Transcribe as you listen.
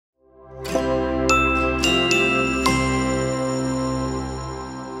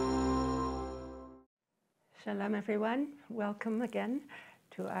Shalom everyone, welcome again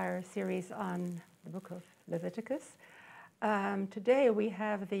to our series on the book of Leviticus. Today we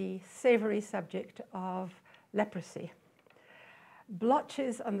have the savory subject of leprosy.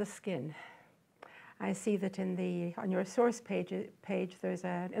 Blotches on the skin. I see that on your source page there's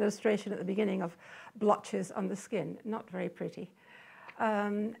an illustration at the beginning of blotches on the skin. Not very pretty.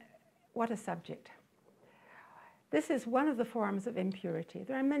 What a subject. This is one of the forms of impurity.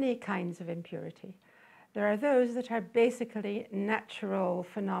 There are many kinds of impurity. There are those that are basically natural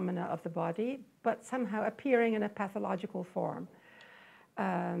phenomena of the body, but somehow appearing in a pathological form.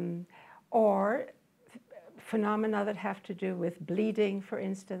 Or phenomena that have to do with bleeding, for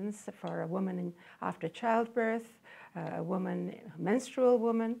instance, for a woman after childbirth, a menstrual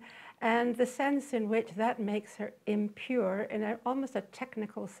woman, and the sense in which that makes her impure in almost a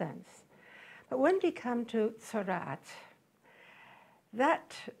technical sense. But when we come to tzora'at,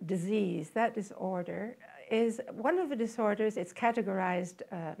 that disease, that disorder, is one of the disorders. It's categorized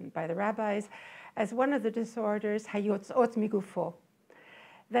by the rabbis as one of the disorders hayotzot migufo,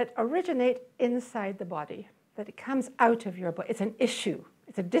 that originate inside the body, that it comes out of your body. It's an issue.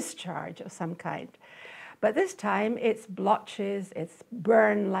 It's a discharge of some kind. But this time it's blotches, it's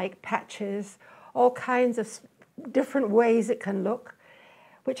burn-like patches, all kinds of different ways it can look,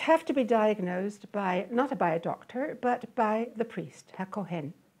 which have to be diagnosed not by a doctor, but by the priest,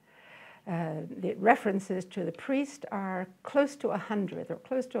 HaKohen. The references to the priest are close to 100. There are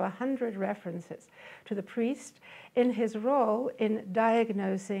close to 100 references to the priest in his role in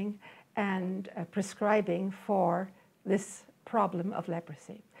diagnosing and prescribing for this problem of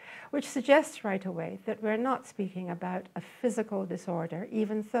leprosy, which suggests right away that we're not speaking about a physical disorder,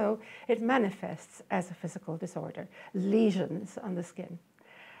 even though it manifests as a physical disorder, lesions on the skin.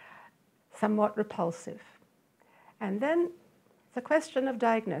 Somewhat repulsive. And then it's a question of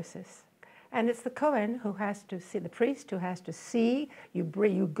diagnosis. And it's the Kohen who has to see, the priest who has to see, you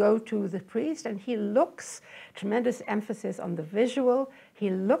go to the priest and he looks, tremendous emphasis on the visual, he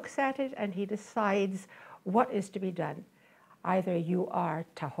looks at it and he decides what is to be done. Either you are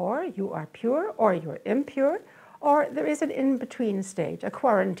tahor, you are pure, or you're impure, or there is an in-between stage, a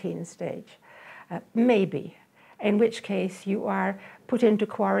quarantine stage, maybe. In which case you are put into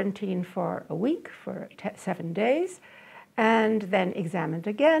quarantine for a week, for 7 days, and then examined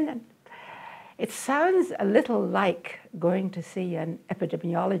again. It sounds a little like going to see an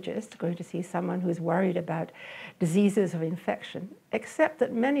epidemiologist, going to see someone who's worried about diseases of infection, except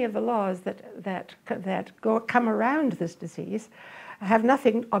that many of the laws that come around this disease have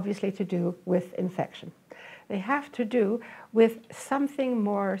nothing, obviously, to do with infection. They have to do with something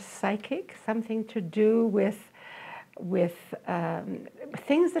more psychic, something to do with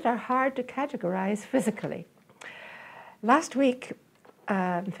things that are hard to categorize physically. Last week,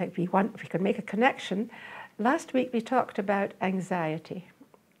 in fact, if we could make a connection, last week we talked about anxiety.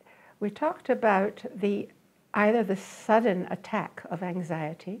 We talked about either the sudden attack of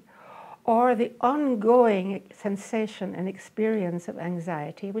anxiety or the ongoing sensation and experience of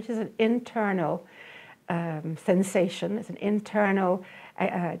anxiety, which is an internal sensation, it's an internal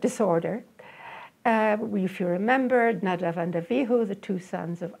disorder. If you remember, Nadav and Avihu, the two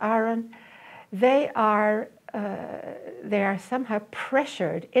sons of Aaron, they are somehow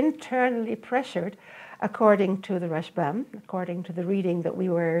pressured, internally pressured, according to the Rashbam, according to the reading that we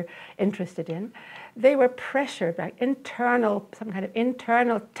were interested in. They were pressured by some kind of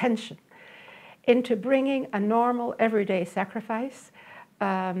internal tension into bringing a normal everyday sacrifice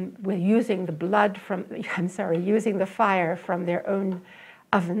with using the fire from their own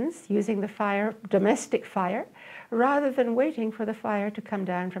ovens, using the fire, domestic fire, rather than waiting for the fire to come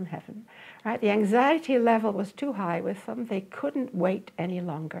down from heaven. Right? The anxiety level was too high with them. They couldn't wait any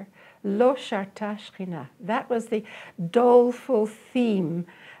longer. Lo sharta shchina. That was the doleful theme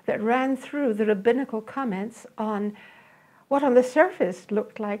that ran through the rabbinical comments on what on the surface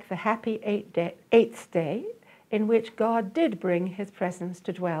looked like the happy eighth day in which God did bring his presence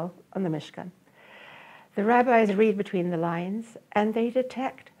to dwell on the Mishkan. The rabbis read between the lines and they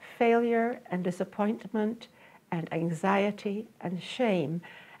detect failure and disappointment and anxiety and shame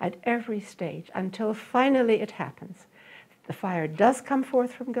at every stage until finally it happens. The fire does come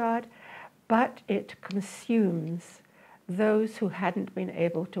forth from God, but it consumes those who hadn't been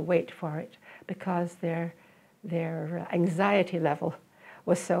able to wait for it because their anxiety level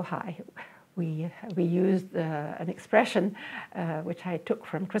was so high. We used an expression which I took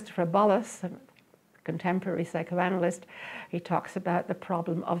from Christopher Bollas, contemporary psychoanalyst. He talks about the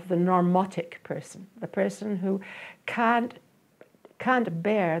problem of the normotic person, the person who can't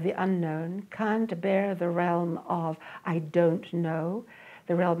bear the unknown, can't bear the realm of I don't know,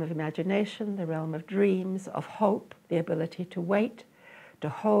 the realm of imagination, the realm of dreams, of hope, the ability to wait, to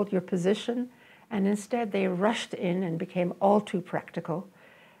hold your position, and instead they rushed in and became all too practical.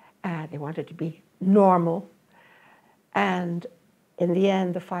 They wanted to be normal, and in the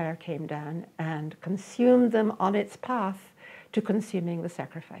end the fire came down and consumed them on its path to consuming the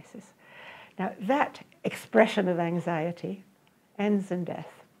sacrifices. Now that expression of anxiety ends in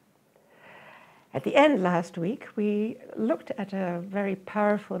death. At the end last week, we looked at a very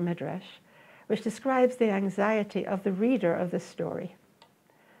powerful midrash which describes the anxiety of the reader of this story.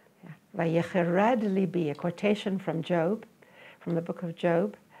 Vayecherad libi, a quotation from Job, from the book of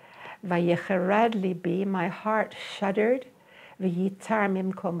Job. Vayecherad libi, my heart shuddered, v'yitar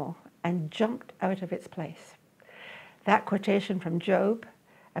mimkomo, and jumped out of its place. That quotation from Job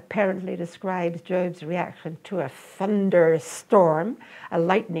apparently describes Job's reaction to a thunderstorm, a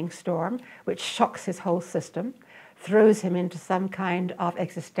lightning storm, which shocks his whole system, throws him into some kind of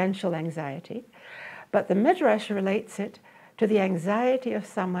existential anxiety. But the midrash relates it to the anxiety of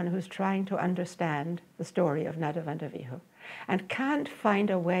someone who's trying to understand the story of Nadav and Avihu and can't find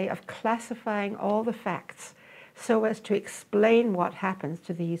a way of classifying all the facts so as to explain what happens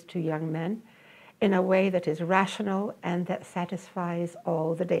to these two young men in a way that is rational and that satisfies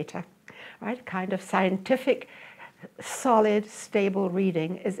all the data, right? Kind of scientific, solid, stable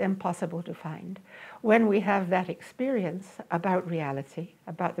reading is impossible to find. When we have that experience about reality,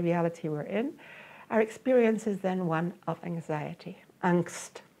 about the reality we're in, our experience is then one of anxiety,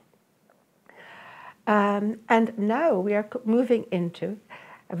 angst. And now we are moving into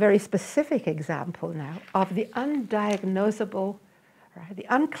a very specific example now of the undiagnosable, right, the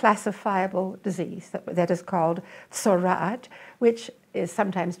unclassifiable disease that is called tzora'at, which is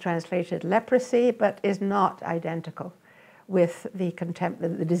sometimes translated leprosy, but is not identical with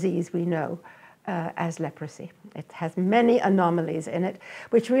the disease we know as leprosy. It has many anomalies in it,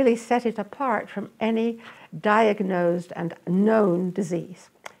 which really set it apart from any diagnosed and known disease.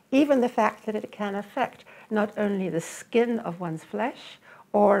 Even the fact that it can affect not only the skin of one's flesh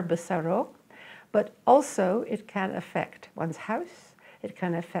or basaro, but also it can affect one's house, it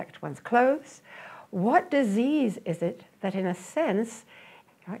can affect one's clothes. What disease is it that in a sense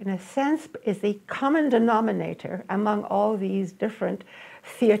is the common denominator among all these different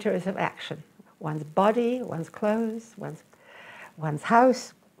theaters of action? One's body, one's clothes, one's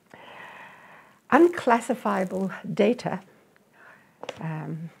house. Unclassifiable data.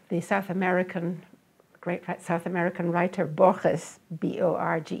 The great South American writer Borges,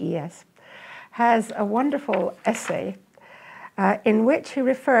 B-O-R-G-E-S, has a wonderful essay in which he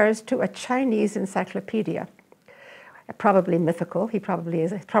refers to a Chinese encyclopedia, probably mythical. He probably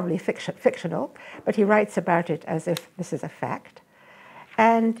is fictional, but he writes about it as if this is a fact.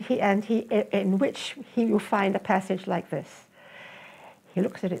 And in which he will find a passage like this. He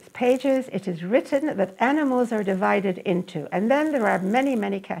looks at its pages. It is written that animals are divided into, and then there are many,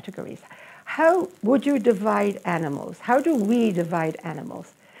 many categories. How would you divide animals? How do we divide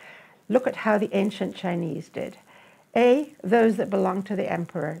animals? Look at how the ancient Chinese did. A, those that belong to the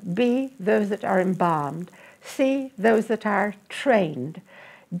emperor. B, those that are embalmed. C, those that are trained.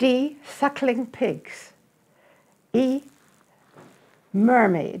 D, suckling pigs. E,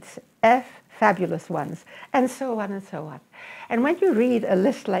 mermaids. F, fabulous ones, and so on and so on. And when you read a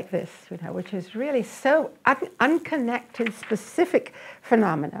list like this, which is really so unconnected, specific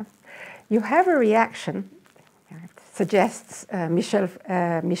phenomena, you have a reaction, suggests Michel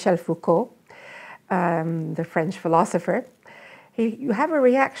Foucault, the French philosopher. You have a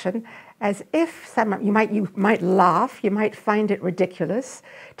reaction as if you might laugh, you might find it ridiculous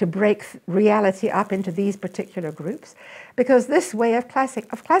to break reality up into these particular groups, because this way of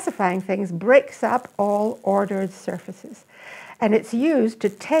classifying things breaks up all ordered surfaces. And it's used to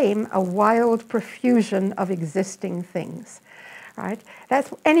tame a wild profusion of existing things, right?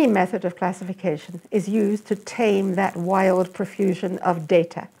 That's any method of classification is used to tame that wild profusion of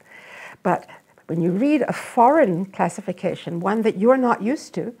data. But when you read a foreign classification, one that you're not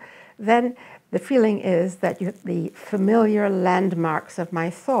used to, then the feeling is that the familiar landmarks of my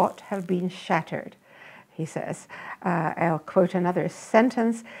thought have been shattered, he says. I'll quote another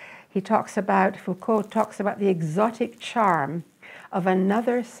sentence. Foucault talks about the exotic charm of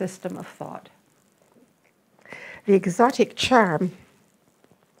another system of thought. The exotic charm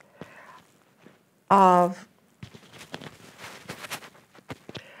of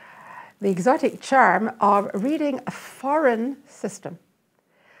reading a foreign system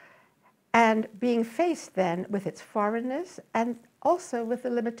and being faced then with its foreignness and also with the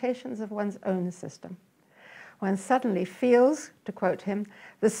limitations of one's own system. One suddenly feels, to quote him,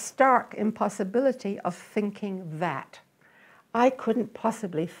 the stark impossibility of thinking that. I couldn't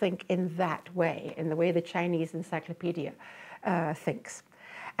possibly think in that way, in the way the Chinese encyclopedia thinks.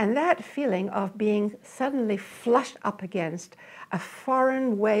 And that feeling of being suddenly flushed up against a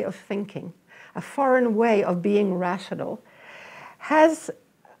foreign way of thinking, a foreign way of being rational, has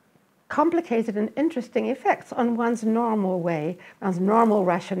complicated and interesting effects on one's normal way, one's normal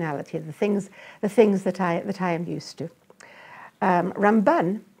rationality, the things that I am used to.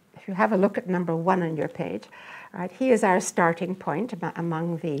 Ramban, if you have a look at number 1 on your page, right, he is our starting point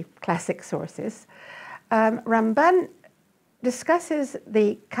among the classic sources. Ramban discusses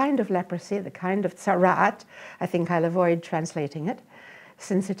the kind of leprosy, the kind of tzara'at. I think I'll avoid translating it,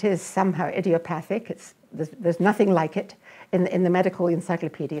 since it is somehow idiopathic. There's nothing like it in the medical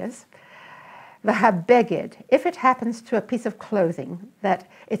encyclopedias. The habeged, if it happens to a piece of clothing that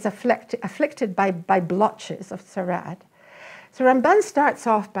it's afflicted by blotches of tzara'at. So Ramban starts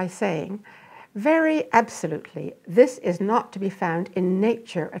off by saying, very absolutely, this is not to be found in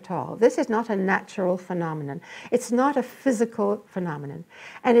nature at all. This is not a natural phenomenon. It's not a physical phenomenon.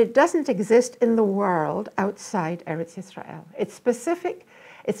 And it doesn't exist in the world outside Eretz Yisrael. It's specific.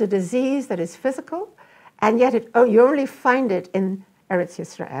 It's a disease that is physical, and yet you only find it in Eretz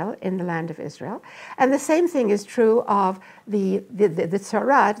Yisrael, in the land of Israel. And the same thing is true of the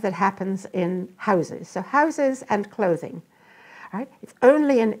tzara'at that happens in houses. So houses and clothing. Right? It's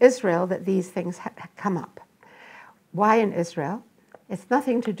only in Israel that these things come up. Why in Israel? It's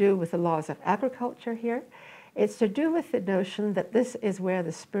nothing to do with the laws of agriculture here. It's to do with the notion that this is where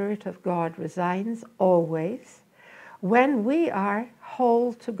the Spirit of God resides always. When we are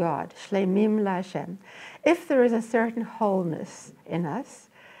whole to God, shleimim la'Hashem, if there is a certain wholeness in us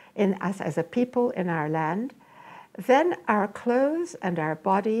as a people in our land, then our clothes and our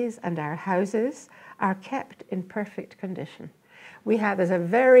bodies and our houses are kept in perfect condition. There's a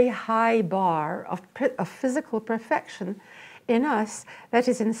very high bar of physical perfection in us that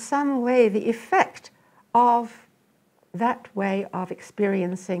is in some way the effect of that way of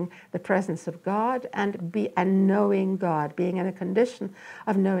experiencing the presence of God and knowing God, being in a condition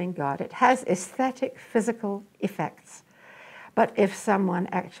of knowing God. It has aesthetic, physical effects. But if someone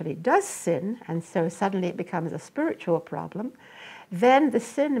actually does sin, and so suddenly it becomes a spiritual problem, then the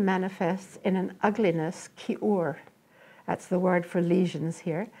sin manifests in an ugliness, ki'ur. That's the word for lesions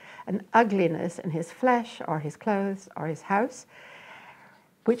here. An ugliness in his flesh or his clothes or his house,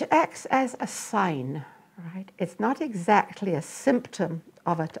 which acts as a sign, right? It's not exactly a symptom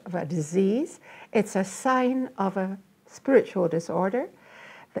of a disease. It's a sign of a spiritual disorder.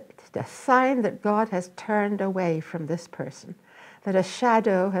 It's a sign that God has turned away from this person, that a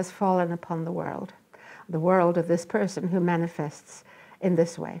shadow has fallen upon the world of this person who manifests in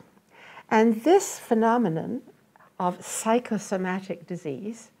this way. And this phenomenon of psychosomatic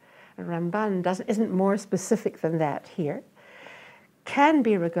disease, and Ramban isn't more specific than that here, can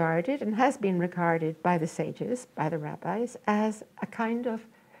be regarded and has been regarded by the sages, by the rabbis, as a kind of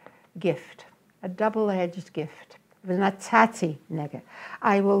gift, a double-edged gift. V'natati nega.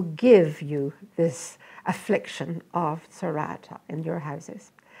 I will give you this affliction of tzara'at in your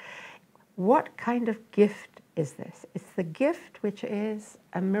houses. What kind of gift is this? It's the gift which is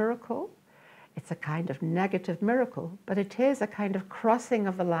a miracle. It's a kind of negative miracle, but it is a kind of crossing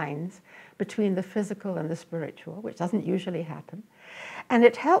of the lines between the physical and the spiritual, which doesn't usually happen. And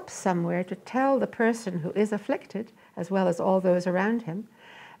it helps somewhere to tell the person who is afflicted, as well as all those around him,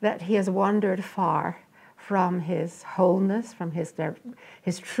 that he has wandered far from his wholeness, from his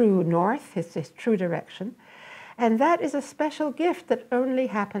true north, his true direction. And that is a special gift that only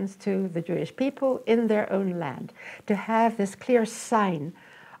happens to the Jewish people in their own land, to have this clear sign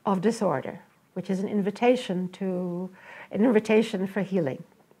of disorder, which is an invitation for healing.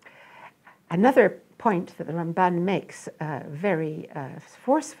 Another point that the Ramban makes very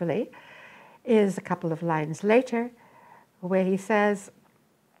forcefully is a couple of lines later, where he says,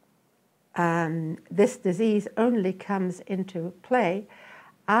 this disease only comes into play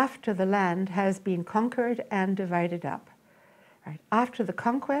after the land has been conquered and divided up. Right? After the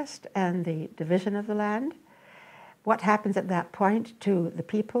conquest and the division of the land, what happens at that point to the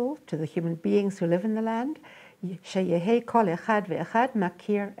people, to the human beings who live in the land?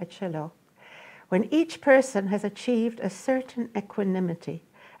 When each person has achieved a certain equanimity,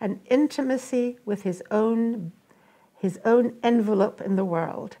 an intimacy with his own envelope in the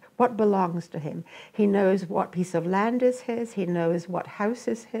world, what belongs to him. He knows what piece of land is his, he knows what house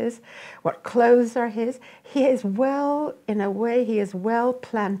is his, what clothes are his. He is well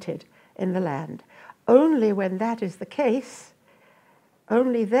planted in the land. Only when that is the case,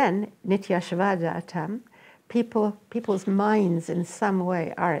 only then, nityashva da'atam, people's minds in some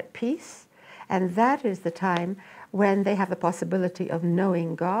way are at peace, And that is the time when they have the possibility of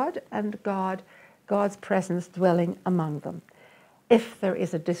knowing God and God's presence dwelling among them. If there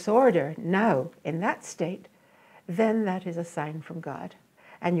is a disorder now in that state, then that is a sign from God.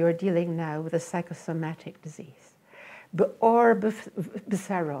 And you're dealing now with a psychosomatic disease. Or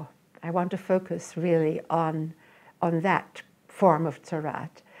Besaro. I want to focus really on that form of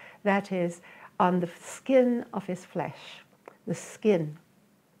tzaraat. That is, on the skin of his flesh. The skin.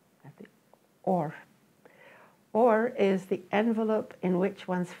 Or is the envelope in which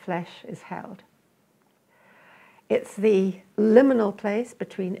one's flesh is held. It's the liminal place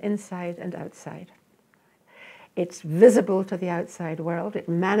between inside and outside. It's visible to the outside world. It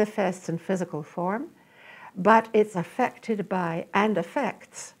manifests in physical form, but it's affected by and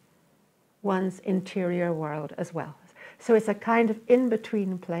affects one's interior world as well. So it's a kind of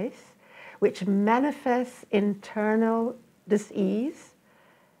in-between place which manifests internal dis-ease.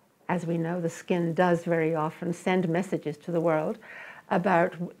 As we know, the skin does very often send messages to the world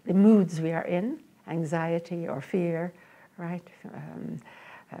about the moods we are in, anxiety or fear, right?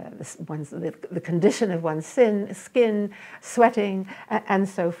 The condition of one's skin, sweating, and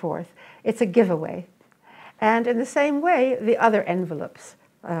so forth. It's a giveaway. And in the same way, the other envelopes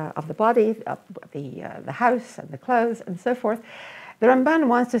of the body, the house and the clothes and so forth, the Ramban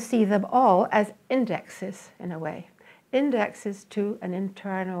wants to see them all as indexes in a way. Indexes to an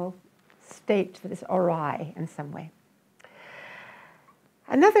internal state that is awry in some way.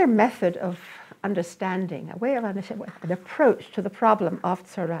 Another method of understanding, a way of understanding, an approach to the problem of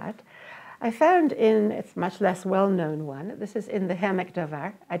tzaraat, I found in, it's much less well-known one, this is in the Ha'amek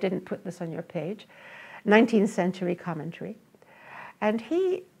Davar, I didn't put this on your page, 19th century commentary. And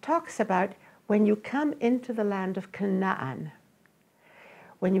he talks about when you come into the land of Canaan.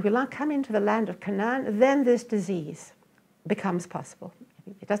 When you come into the land of Canaan, then this disease becomes possible.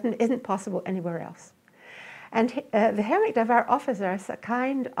 It isn't possible anywhere else. And the Ha'amek Davar offers us a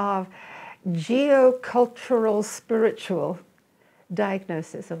kind of geocultural, spiritual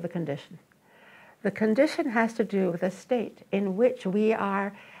diagnosis of the condition. The condition has to do with a state in which we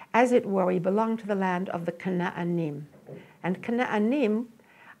are, as it were, we belong to the land of the Canaanim. And Canaanim,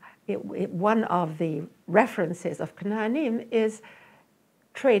 one of the references of Canaanim is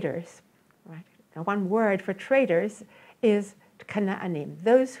traders. Right? Now, one word for traders is Canaanim,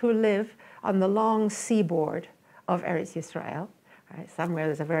 those who live on the long seaboard of Eretz Yisrael. Right?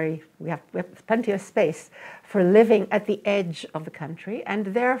 Somewhere we have plenty of space for living at the edge of the country, and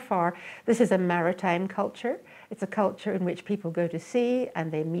therefore this is a maritime culture. It's a culture in which people go to sea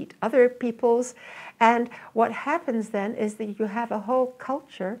and they meet other peoples, and what happens then is that you have a whole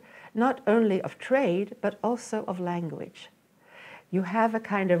culture not only of trade but also of language. You have a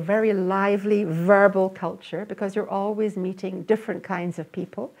kind of very lively verbal culture because you're always meeting different kinds of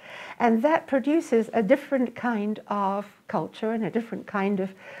people. And that produces a different kind of culture and a different kind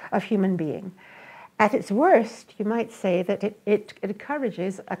of human being. At its worst, you might say that it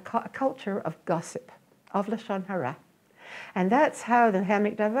encourages a culture of gossip, of Lashon Hara. And that's how the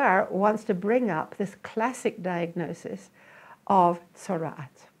Ha'amek Davar wants to bring up this classic diagnosis of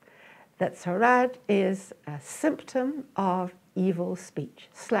tzaraat. That tzaraat is a symptom of evil speech,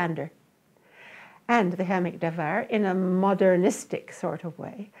 slander. And the Ha'amek Davar, in a modernistic sort of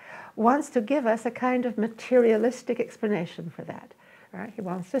way, wants to give us a kind of materialistic explanation for that. Right? He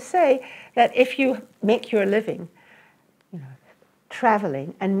wants to say that if you make your living,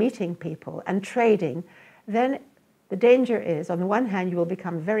 traveling and meeting people and trading, then the danger is, on the one hand, you will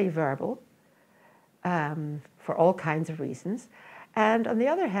become very verbal for all kinds of reasons, and on the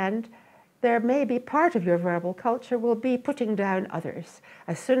other hand, there may be part of your verbal culture will be putting down others.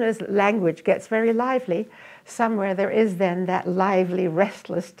 As soon as language gets very lively, somewhere there is then that lively,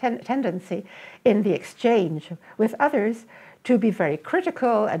 restless tendency in the exchange with others to be very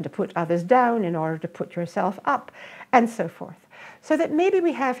critical and to put others down in order to put yourself up, and so forth. So that maybe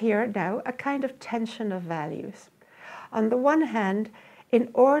we have here now a kind of tension of values. On the one hand,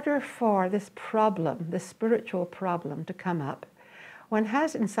 in order for this problem, this spiritual problem to come up, one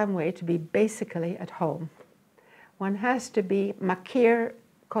has in some way to be basically at home. One has to be makir,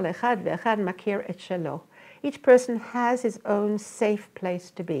 kol echad ve'echad makir et shelo. Each person has his own safe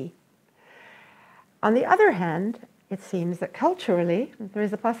place to be. On the other hand, it seems that culturally there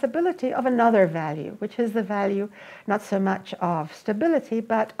is a possibility of another value, which is the value not so much of stability,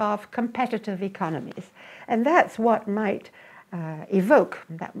 but of competitive economies. And that's what might evoke,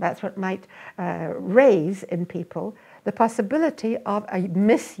 that's what might raise in people the possibility of a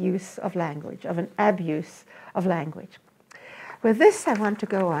misuse of language, of an abuse of language. With this, I want to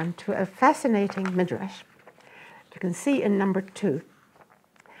go on to a fascinating midrash. You can see in number 2.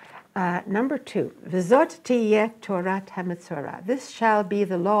 Number 2, V'zot tiyeh Torat HaMetzorah. This shall be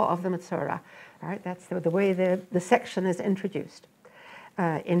the law of the Metzorah. All right, that's the way the section is introduced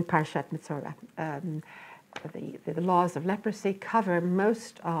in Parshat Metzorah. The laws of leprosy cover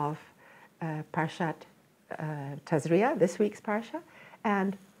most of Parshat Tazria, this week's Parsha,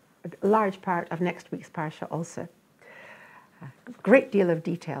 and a large part of next week's Parsha also. A great deal of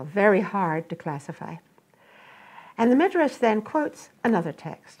detail, very hard to classify. And the midrash then quotes another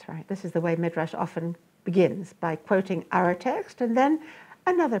text, right? This is the way midrash often begins, by quoting our text and then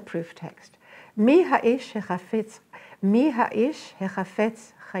another proof text. Mi ha'ish hechafetz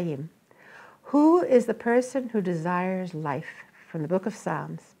chayim. Who is the person who desires life? From the book of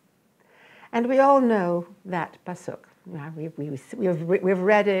Psalms. And we all know that pasuk. We've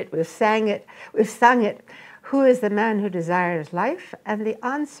read it, we've sung it. Who is the man who desires life? And the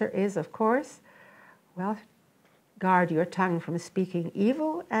answer is, of course, well, guard your tongue from speaking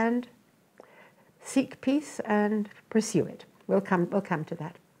evil and seek peace and pursue it. We'll come to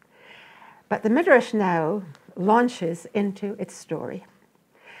that. But the midrash now launches into its story.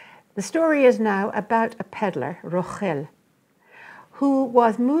 The story is now about a peddler, Rochel, who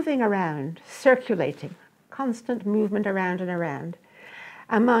was moving around, circulating, constant movement around and around,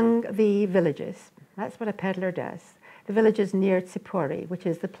 among the villages. That's what a peddler does. The villages near Tzipori, which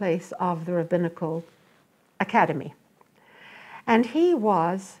is the place of the rabbinical academy. And he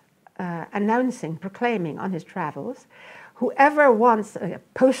was announcing, proclaiming on his travels, whoever wants a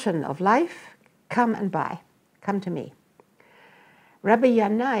potion of life, come and buy, come to me. Rabbi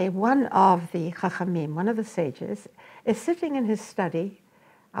Yanai, one of the Chachamim, one of the sages, is sitting in his study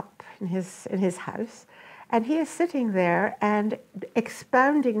up in his house, and he is sitting there and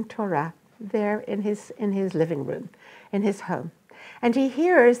expounding Torah there in his living room, in his home. And he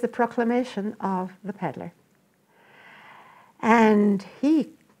hears the proclamation of the peddler. And he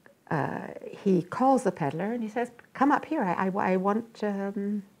calls the peddler and he says, come up here, I want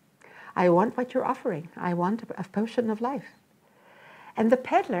what you're offering. I want a potion of life. And the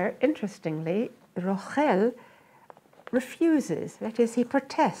peddler, interestingly, Rochel, refuses. That is, he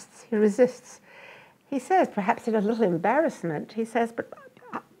protests, he resists. He says, perhaps in a little embarrassment, he says, but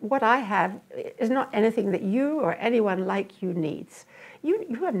what I have is not anything that you or anyone like you needs.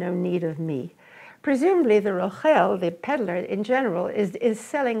 You have no need of me. Presumably the Rochel, the peddler in general, is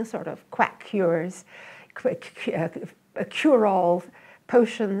selling sort of quack cures, cure-all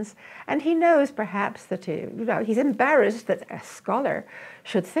potions, and he knows perhaps that he's embarrassed that a scholar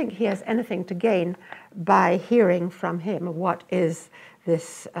should think he has anything to gain by hearing from him what is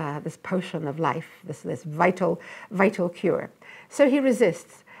this potion of life, this vital cure. So he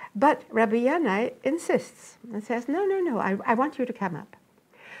resists. But Rabbi Yanai insists and says, no, I want you to come up.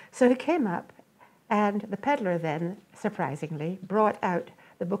 So he came up, and the peddler then, surprisingly, brought out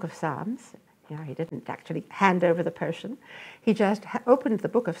the book of Psalms. He didn't actually hand over the potion. He just opened the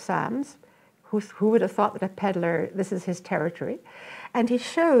book of Psalms. Who would have thought that a peddler, this is his territory? And he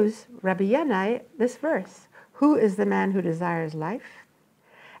shows Rabbi Yanai this verse. Who is the man who desires life?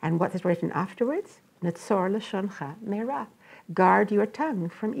 And what is written afterwards? Netzor l'shoncha me'ra. Guard your tongue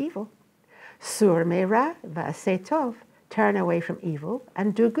from evil. Sur me'ra va'aseh tov. Turn away from evil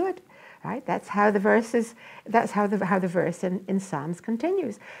and do good. Right? That's how the verse is. That's how the verse in Psalms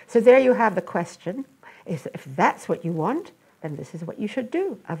continues. So there you have the question: is if that's what you want, then this is what you should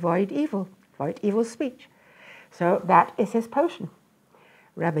do: avoid evil speech. So that is his potion.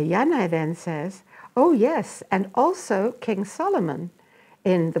 Rabbi Yanai then says, "Oh yes, and also King Solomon,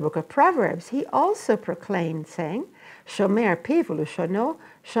 in the book of Proverbs, he also proclaimed, saying, Shomer piv u'lushono,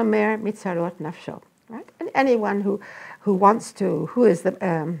 shomer mitzarot nafsho." Right? And anyone who wants to,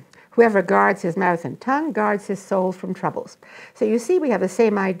 whoever guards his mouth and tongue guards his soul from troubles. So you see, we have the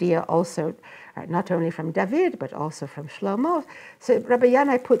same idea also, not only from David, but also from Shlomo. So Rabbi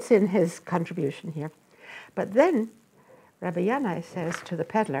Yanai puts in his contribution here. But then Rabbi Yanai says to the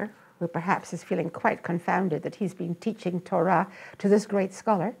peddler, who perhaps is feeling quite confounded that he's been teaching Torah to this great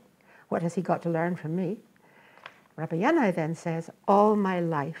scholar, what has he got to learn from me? Rabbi Yanai then says, all my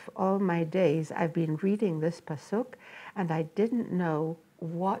life, all my days, I've been reading this pasuk, and I didn't know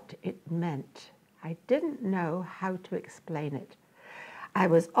what it meant. I didn't know how to explain it. I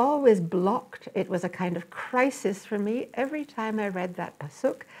was always blocked. It was a kind of crisis for me. Every time I read that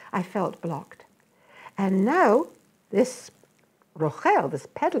pasuk, I felt blocked. And now this Rochel, this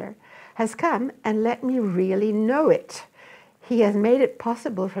peddler, has come and let me really know it. He has made it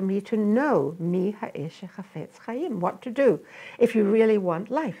possible for me to know mi ha'ish chafetz chayim, what to do if you really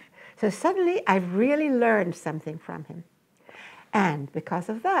want life. So suddenly I've really learned something from him. And because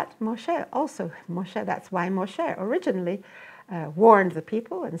of that, Moshe, that's why Moshe originally warned the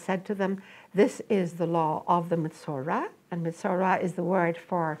people and said to them, this is the law of the Metzorah, and Metzorah is the word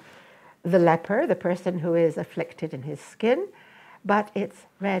for the leper, the person who is afflicted in his skin, but it's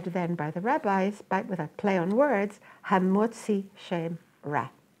read then by the rabbis with a play on words, hamotzi shem ra.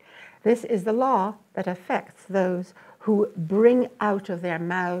 This is the law that affects those who bring out of their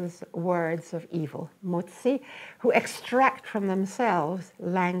mouths words of evil, motzi, who extract from themselves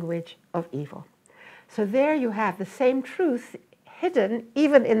language of evil. So there you have the same truth hidden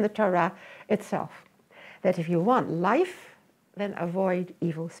even in the Torah itself, that if you want life, then avoid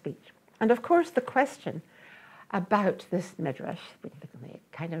evil speech. And of course the question about this midrash,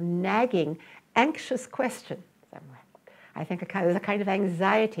 a kind of nagging, anxious question somewhere, I think there's a kind of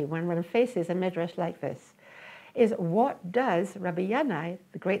anxiety when one faces a midrash like this, is what does Rabbi Yanai,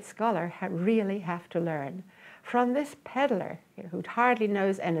 the great scholar, really have to learn from this peddler who hardly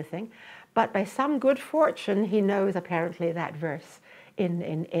knows anything, but by some good fortune he knows apparently that verse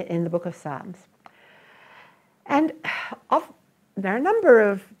in the book of Psalms. And there are a number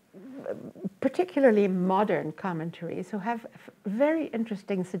of particularly modern commentaries who have very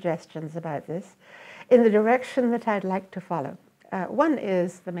interesting suggestions about this in the direction that I'd like to follow. One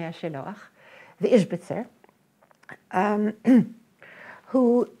is the Me'er Shiloach, the Ishbitzer,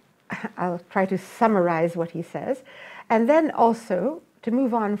 who I'll try to summarize what he says, and then also to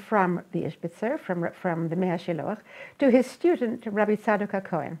move on from the Ishbitzer, from the Me'er Shiloach, to his student, Rabbi Tzadok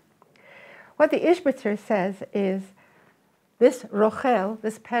HaKohen. What the Ishbitzer says is this rochel,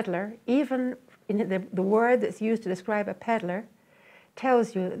 this peddler, even in the word that's used to describe a peddler,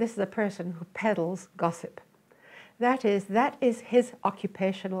 tells you that this is a person who peddles gossip. That is his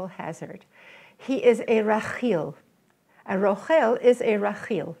occupational hazard. He is a rachil. A rochel is a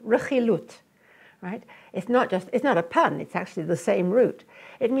rachil, rechilut, right? It's not a pun, it's actually the same root.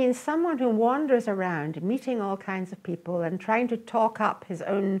 It means someone who wanders around, meeting all kinds of people and trying to talk up his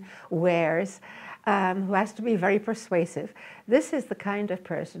own wares, who has to be very persuasive. This is the kind of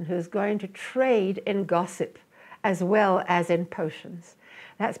person who's going to trade in gossip as well as in potions.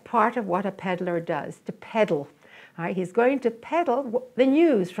 That's part of what a peddler does, to peddle. Right? He's going to peddle the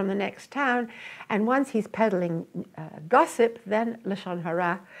news from the next town, and once he's peddling gossip, then lashon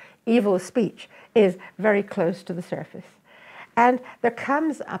hara, evil speech, is very close to the surface. And there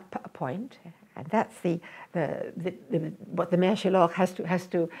comes a point, and that's what the Me'er Shiloach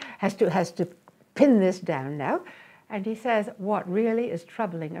has to pin this down now, and he says what really is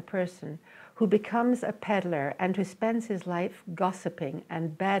troubling a person who becomes a peddler and who spends his life gossiping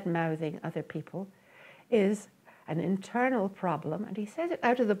and bad-mouthing other people is an internal problem, and he says it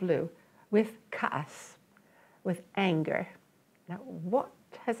out of the blue, with ka'as, with anger. Now, what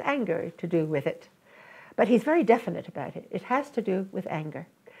has anger to do with it? But he's very definite about it. It has to do with anger.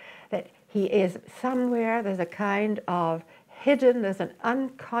 That he is somewhere, there's a kind of hidden, there's an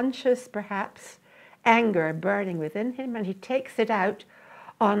unconscious, perhaps, anger burning within him, and he takes it out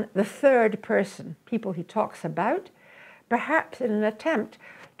on the third person, people he talks about, perhaps in an attempt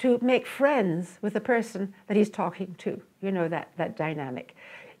to make friends with the person that he's talking to. You know, that dynamic.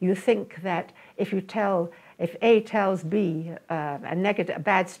 You think that if A tells B a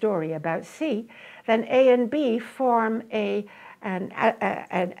bad story about C, then A and B form an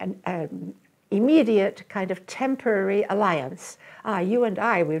immediate kind of temporary alliance. You and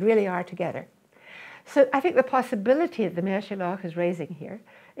I, we really are together. So I think the possibility that the Me'er Shiloach is raising here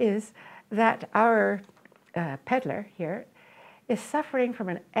is that our peddler here is suffering from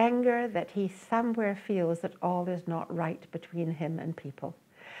an anger that he somewhere feels that all is not right between him and people.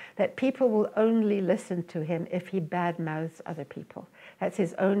 That people will only listen to him if he badmouths other people. That's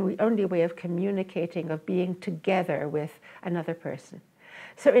his only way of communicating, of being together with another person.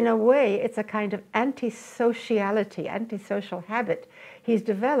 So in a way, it's a kind of antisociality, antisocial habit he's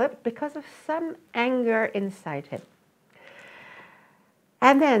developed because of some anger inside him.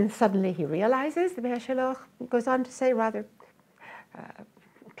 And then suddenly he realizes, the Me'er Shiloach goes on to say rather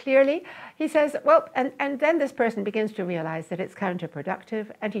clearly, he says, well, and then this person begins to realize that it's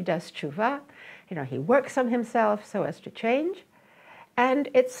counterproductive, and he does tshuva. You know, he works on himself so as to change. And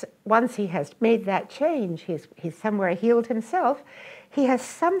it's once he has made that change, he's somewhere healed himself, he has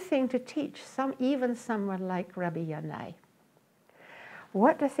something to teach, even someone like Rabbi Yanai.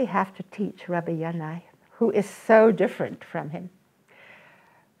 What does he have to teach Rabbi Yanai, who is so different from him?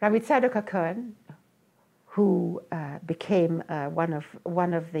 Rabbi Tzadok HaKohen, who became one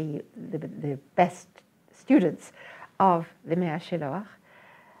of the best students of the Me'er Shiloach,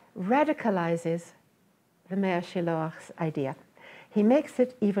 radicalizes the Me'er Shiloach's idea. He makes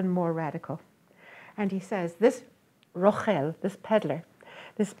it even more radical. And he says, this rochel, this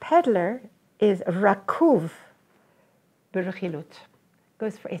peddler is rakuv b'rechilut.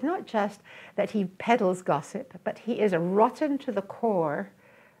 It's not just that he peddles gossip, but he is rotten to the core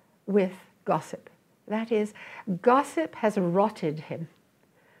with gossip. That is, gossip has rotted him.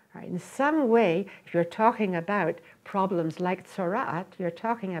 Right? In some way, if you're talking about problems like tzora'at, you're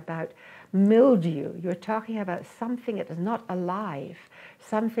talking about mildew, you're talking about something that is not alive,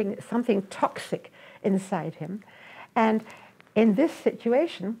 something toxic inside him. And in this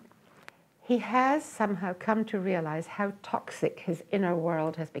situation, he has somehow come to realize how toxic his inner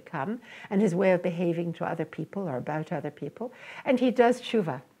world has become and his way of behaving to other people or about other people. And he does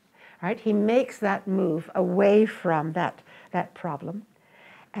tshuva, right? He makes that move away from that problem.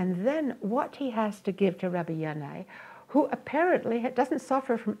 And then what he has to give to Rabbi Yanai, who apparently doesn't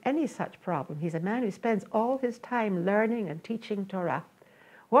suffer from any such problem. He's a man who spends all his time learning and teaching Torah.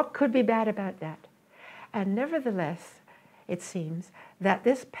 What could be bad about that? And nevertheless, it seems that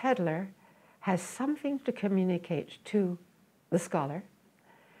this peddler has something to communicate to the scholar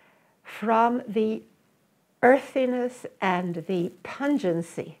from the earthiness and the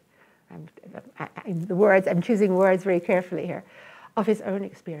pungency, I'm choosing words very carefully here, of his own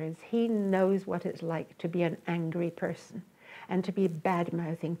experience. He knows what it's like to be an angry person and to be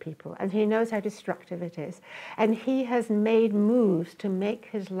bad-mouthing people, and he knows how destructive it is. And he has made moves to make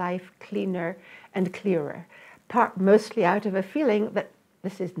his life cleaner and clearer, mostly out of a feeling that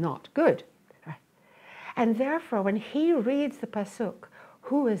this is not good. And therefore, when he reads the pasuk,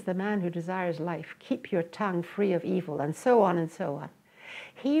 who is the man who desires life? Keep your tongue free of evil, and so on and so on.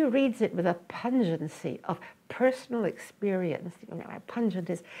 He reads it with a pungency of personal experience. You know, pungent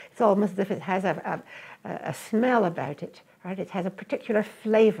is, it's almost as if it has a smell about it, right? It has a particular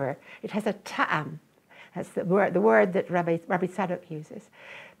flavor. It has a ta'am. That's the word that Rabbi Tzadok uses.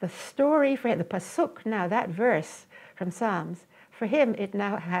 The story for him, the pasuk now, that verse from Psalms, for him it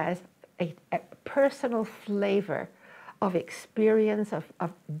now has a personal flavor of experience,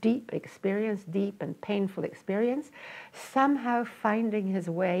 of deep experience, deep and painful experience, somehow finding his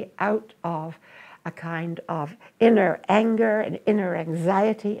way out of a kind of inner anger and inner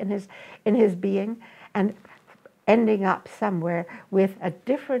anxiety in his being, and ending up somewhere with a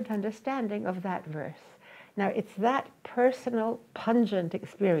different understanding of that verse. Now, it's that personal, pungent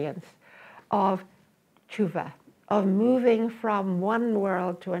experience of tshuva, of moving from one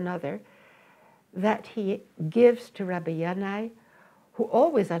world to another, that he gives to Rabbi Yanai, who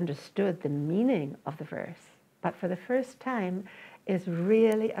always understood the meaning of the verse, but for the first time is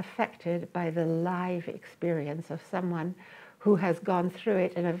really affected by the live experience of someone who has gone through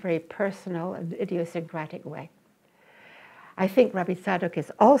it in a very personal and idiosyncratic way. I think Rabbi Tzadok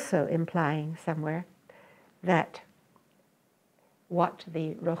is also implying somewhere that what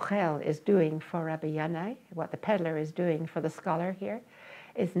the Rochel is doing for Rabbi Yanai, what the peddler is doing for the scholar here,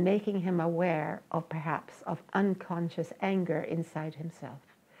 is making him aware of perhaps of unconscious anger inside himself.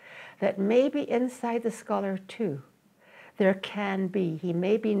 That maybe inside the scholar too, there can be, he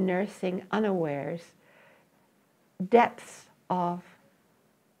may be nursing unawares, depths of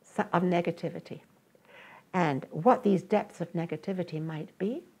negativity. And what these depths of negativity might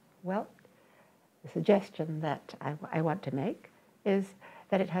be, well, the suggestion that I want to make is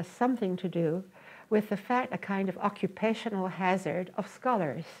that it has something to do with the fact, a kind of occupational hazard of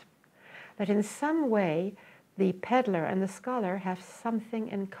scholars. That in some way, the peddler and the scholar have something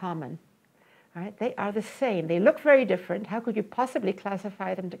in common. Right? They are the same. They look very different. How could you possibly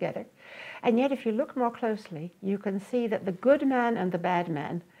classify them together? And yet, if you look more closely, you can see that the good man and the bad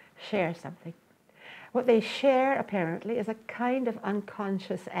man share something. What they share, apparently, is a kind of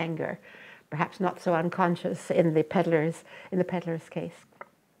unconscious anger, perhaps not so unconscious in the peddler's case.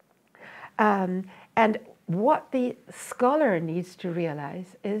 And what the scholar needs to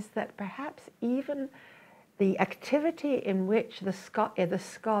realize is that perhaps even the activity in which the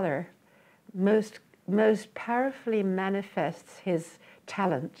scholar most powerfully manifests his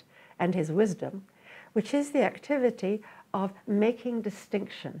talent and his wisdom, which is the activity of making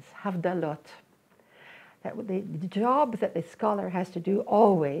distinctions, havdalot. That the job that the scholar has to do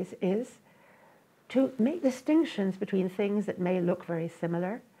always is to make distinctions between things that may look very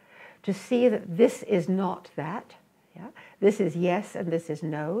similar, to see that this is not that. Yeah? This is yes and this is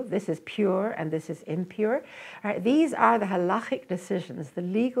no. This is pure and this is impure. Right? These are the halachic decisions, the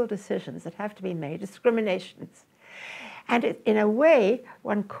legal decisions that have to be made, discriminations. And in a way,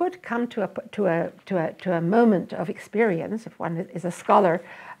 one could come to a moment of experience, if one is a scholar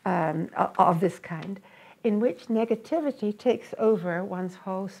of this kind, in which negativity takes over one's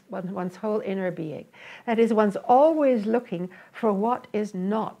whole inner being. That is, one's always looking for what is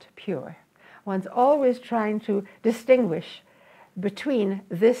not pure. One's always trying to distinguish between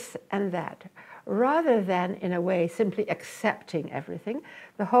this and that, rather than, in a way, simply accepting everything.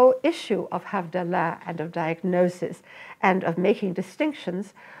 The whole issue of Havdalah and of diagnosis and of making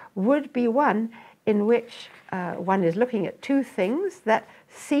distinctions would be one in which one is looking at two things that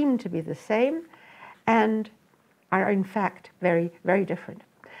seem to be the same and are in fact very, very different.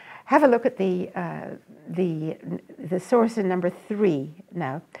 Have a look at the source in number 3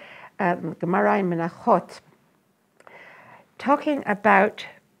 now, Gemara in Menachot, talking about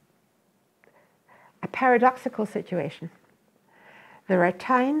a paradoxical situation. There are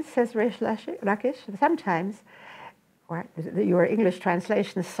times, says Reish Lakish, sometimes, or your English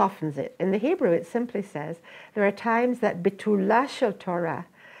translation softens it. In the Hebrew, it simply says, there are times that bitulah shel Torah,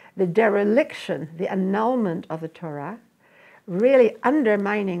 the dereliction, the annulment of the Torah, really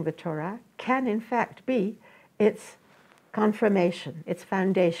undermining the Torah, can in fact be its confirmation, its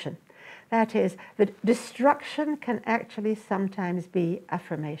foundation. That is, the destruction can actually sometimes be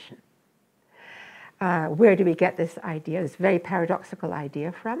affirmation. Where do we get this idea, this very paradoxical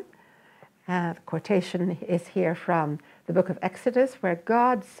idea from? The quotation is here from the book of Exodus, where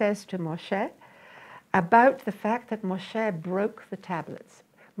God says to Moshe about the fact that Moshe broke the tablets.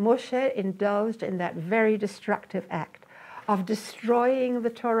 Moshe indulged in that very destructive act of destroying the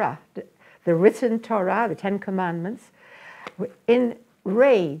Torah, the written Torah, the Ten Commandments, in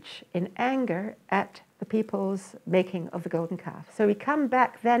rage, in anger at the people's making of the golden calf. So we come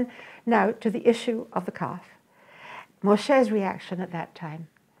back then now to the issue of the calf. Moshe's reaction at that time,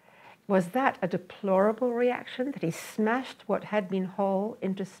 was that a deplorable reaction, that he smashed what had been whole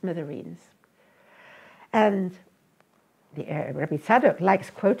into smithereens? And Rabbi Tzadok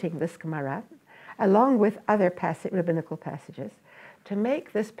likes quoting this Gemara, along with other rabbinical passages, to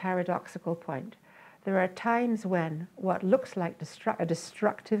make this paradoxical point. There are times when what looks like a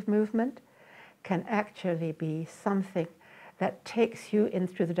destructive movement can actually be something that takes you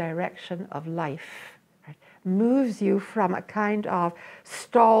into the direction of life, right? Moves you from a kind of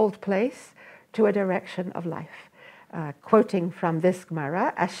stalled place to a direction of life. Quoting from this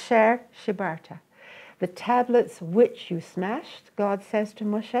Gemara, Asher Shibarta, the tablets which you smashed, God says to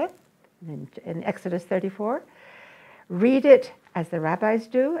Moshe in Exodus 34, read it as the rabbis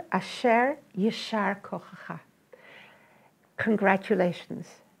do, Asher Yishar Kochacha. Congratulations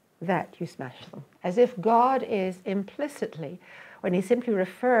that you smashed them. As if God is implicitly, when he simply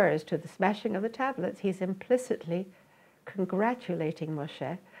refers to the smashing of the tablets, he's implicitly congratulating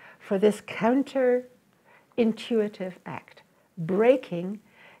Moshe for this counter-intuitive act. Breaking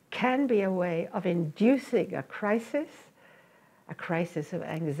can be a way of inducing a crisis of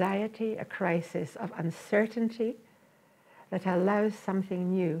anxiety, a crisis of uncertainty that allows something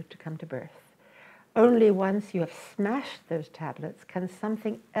new to come to birth. Only once you have smashed those tablets can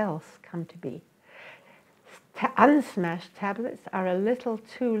something else come to be. Unsmashed tablets are a little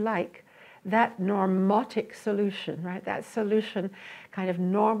too like that normotic solution, right? That solution, kind of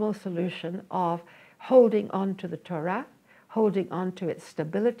normal solution of holding on to the Torah, holding on to its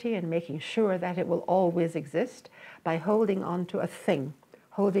stability and making sure that it will always exist by holding on to a thing,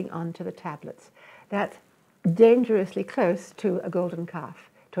 holding on to the tablets. That's dangerously close to a golden calf,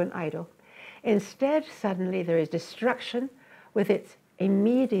 to an idol. Instead, suddenly there is destruction with its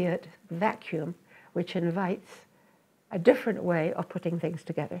immediate vacuum, which invites a different way of putting things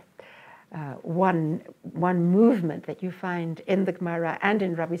together. One movement that you find in the Gemara and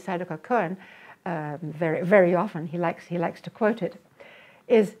in Rabbi Tzadok HaKohen, very, very often, he likes to quote it,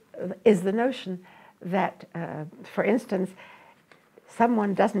 is the notion that, for instance,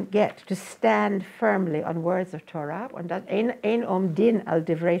 someone doesn't get to stand firmly on words of Torah. One does ein omdin al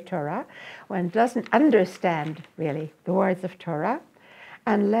divrei Torah. One doesn't understand really the words of Torah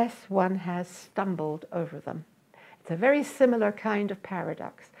unless one has stumbled over them. It's a very similar kind of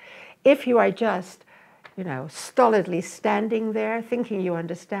paradox. If you are just, stolidly standing there, thinking you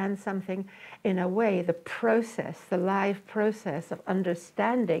understand something, in a way, the live process of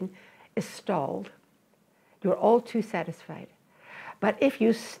understanding is stalled. You're all too satisfied. But if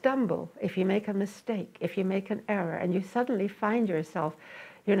you stumble, if you make a mistake, if you make an error, and you suddenly find yourself,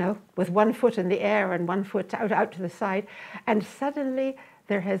 with one foot in the air and one foot out to the side, and suddenly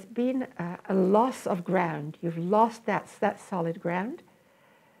there has been a loss of ground, you've lost that solid ground,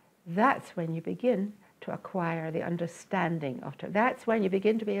 that's when you begin to acquire the understanding of Torah. That's when you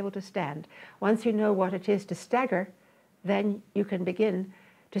begin to be able to stand. Once you know what it is to stagger, then you can begin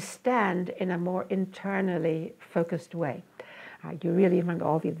to stand in a more internally focused way. You really remember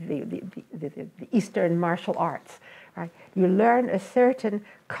all the Eastern martial arts. Right? You learn a certain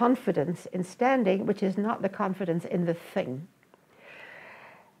confidence in standing, which is not the confidence in the thing.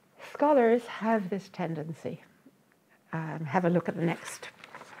 Scholars have this tendency. Have a look at the next.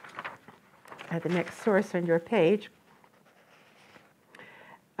 the next source on your page,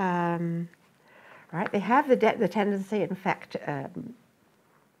 right? They have the tendency, in fact,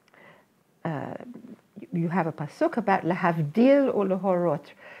 you have a pasuk about lehavdil or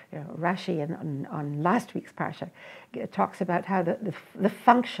lehorot. Rashi on last week's parsha talks about how the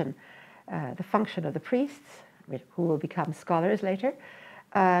function of the priests, who will become scholars later,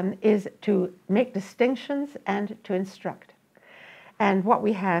 is to make distinctions and to instruct. And what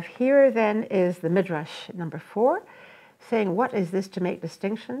we have here then is the midrash number 4, saying, what is this to make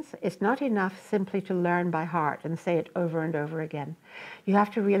distinctions? It's not enough simply to learn by heart and say it over and over again. You have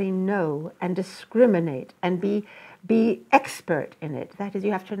to really know and discriminate and be expert in it. That is,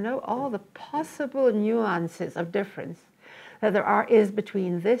 you have to know all the possible nuances of difference that there is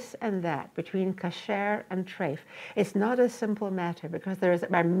between this and that, between kasher and treif. It's not a simple matter because there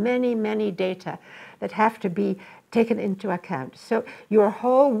are many, many data that have to be taken into account. So your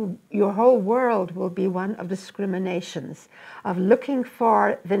whole world will be one of discriminations, of looking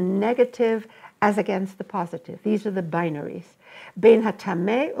for the negative as against the positive. These are the binaries. Ben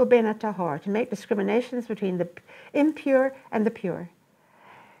hatameh or ben hatahor, to make discriminations between the impure and the pure.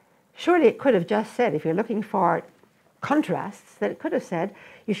 Surely it could have just said, if you're looking for contrasts, that it could have said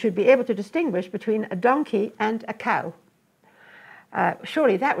you should be able to distinguish between a donkey and a cow.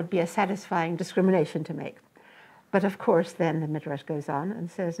 Surely that would be a satisfying discrimination to make. But of course then the midrash goes on and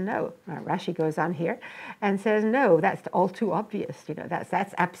says no. Rashi goes on here and says no, that's all too obvious.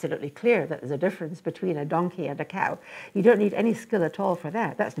 That's absolutely clear that there's a difference between a donkey and a cow. You don't need any skill at all for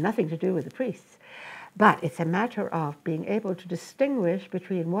that. That's nothing to do with the priests. But it's a matter of being able to distinguish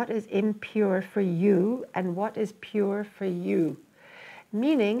between what is impure for you and what is pure for you.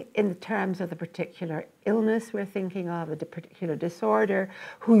 Meaning, in the terms of the particular illness we're thinking of, the particular disorder,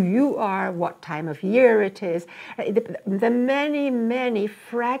 who you are, what time of year it is, the many, many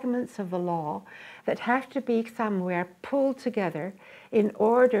fragments of the law that have to be somewhere pulled together in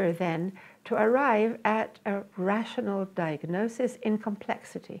order then to arrive at a rational diagnosis in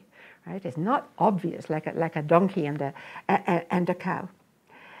complexity. Right? It's not obvious like a donkey and a cow.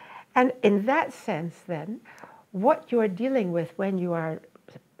 And in that sense, then, what you are dealing with when you are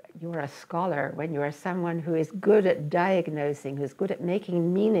a scholar, when you are someone who is good at diagnosing, who's good at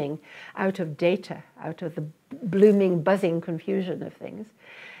making meaning out of data, out of the blooming, buzzing confusion of things,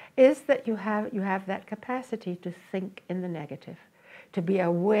 is that you have that capacity to think in the negative, to be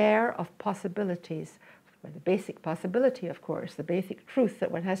aware of possibilities. Well, the basic possibility, of course, the basic truth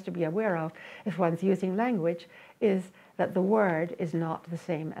that one has to be aware of if one's using language is that the word is not the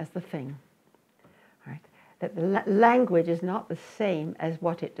same as the thing. Right? That the language is not the same as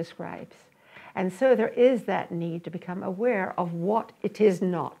what it describes. And so there is that need to become aware of what it is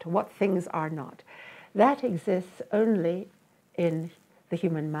not, what things are not. That exists only in the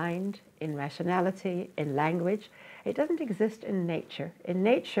human mind, in rationality, in language. It doesn't exist in nature. In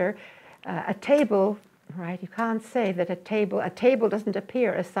nature, a table, right? You can't say that a table doesn't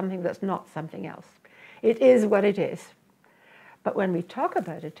appear as something that's not something else. It is what it is. But when we talk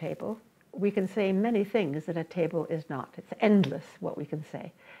about a table, we can say many things that a table is not. It's endless what we can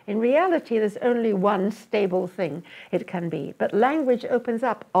say. In reality, there's only one stable thing it can be. But language opens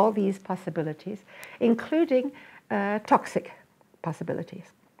up all these possibilities, including toxic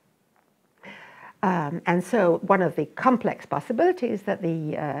possibilities. And so one of the complex possibilities that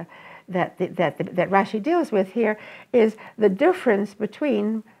that Rashi deals with here is the difference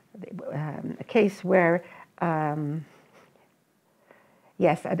between a case where,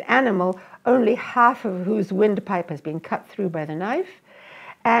 yes, an animal, only half of whose windpipe has been cut through by the knife,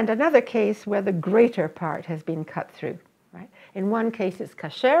 and another case where the greater part has been cut through. Right? In one case it's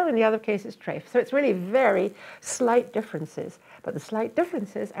kasher, in the other case it's treif. So it's really very slight differences, but the slight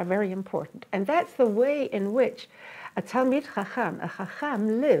differences are very important. And that's the way in which a Talmid Chacham, a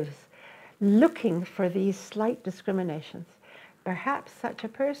Chacham, lives, looking for these slight discriminations. Perhaps such a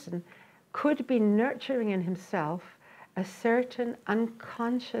person could be nurturing in himself a certain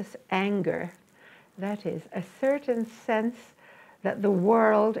unconscious anger, that is, a certain sense that the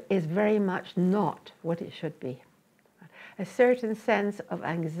world is very much not what it should be. A certain sense of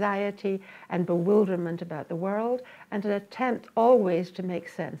anxiety and bewilderment about the world, and an attempt always to make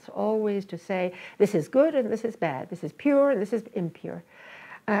sense, always to say, this is good and this is bad, this is pure and this is impure.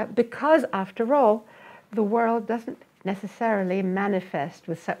 Because, after all, the world doesn't necessarily manifest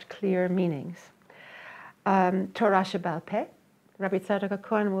with such clear meanings. Torah Shebal Peh, Rabbi Tzadok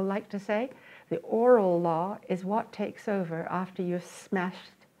Cohen will like to say, the oral law is what takes over after you've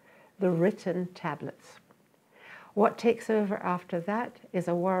smashed the written tablets. What takes over after that is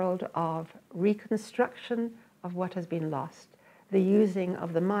a world of reconstruction of what has been lost, the using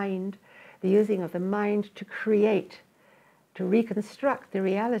of the mind, the using of the mind to create, to reconstruct the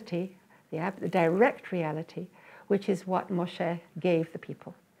reality, the direct reality, which is what Moshe gave the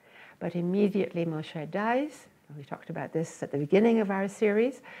people. But immediately Moshe dies, we talked about this at the beginning of our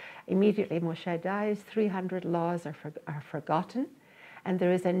series, immediately Moshe dies, 300 laws are forgotten, and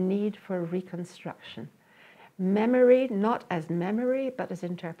there is a need for reconstruction. Memory, not as memory, but as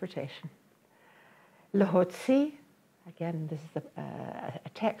interpretation. Lehotzi, again, this is a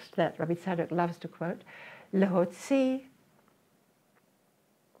text that Rabbi Tzadok loves to quote. Lehotzi,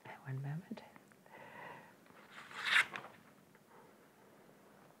 one moment.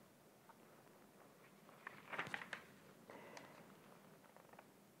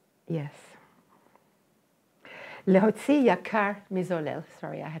 Yes. Lehotzi yakar mizolel.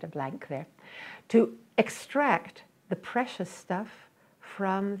 Sorry, I had a blank there. To extract the precious stuff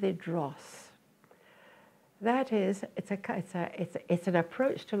from the dross. That is, it's an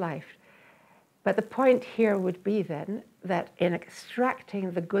approach to life. But the point here would be then that in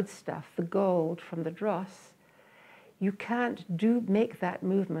extracting the good stuff, the gold from the dross, you can't make that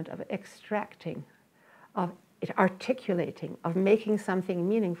movement of extracting, of articulating, of making something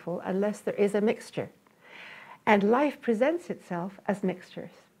meaningful unless there is a mixture. And life presents itself as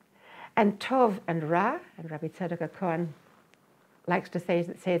mixtures. And Tov and Ra, and Rabbi Tzadok HaKohen likes to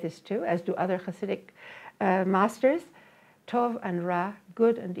say this too, as do other Hasidic masters, Tov and Ra,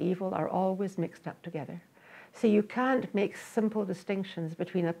 good and evil, are always mixed up together. So you can't make simple distinctions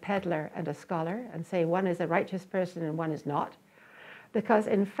between a peddler and a scholar and say one is a righteous person and one is not, because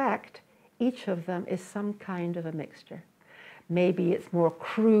in fact, each of them is some kind of a mixture. Maybe it's more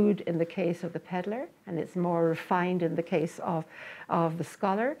crude in the case of the peddler, and it's more refined in the case of the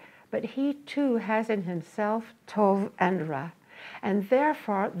scholar, but he too has in himself Tov and Ra. And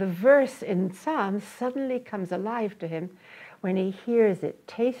therefore, the verse in Psalms suddenly comes alive to him when he hears it,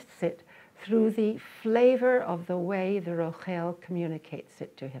 tastes it, through the flavor of the way the Rochel communicates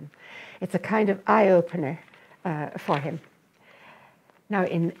it to him. It's a kind of eye-opener for him. Now,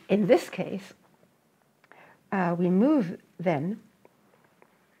 in this case, we move then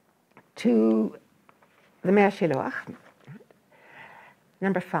to the Mer Shiloach,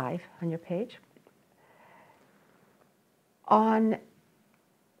 number 5 on your page, on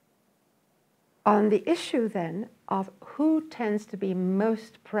the issue then of who tends to be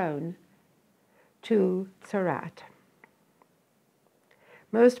most prone to tzarat,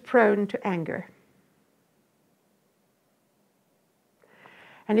 most prone to anger.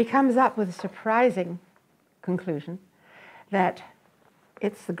 And he comes up with a surprising conclusion that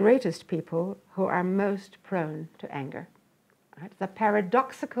it's the greatest people who are most prone to anger. Right? It's a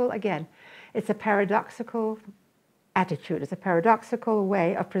paradoxical, again, it's a paradoxical attitude. It's a paradoxical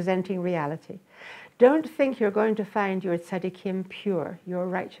way of presenting reality. Don't think you're going to find your tzaddikim pure, your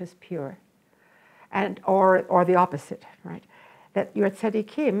righteous pure, or the opposite, right? That your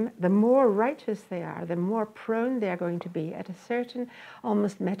tzaddikim, the more righteous they are, the more prone they are going to be at a certain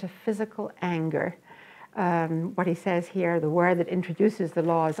almost metaphysical anger. What he says here, the word that introduces the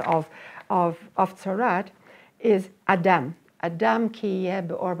laws of tzarat is Adam. Adam ki yeh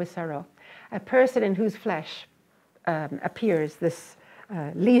be'or b'saro. A person in whose flesh appears this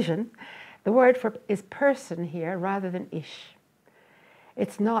lesion. The word for is person here rather than ish.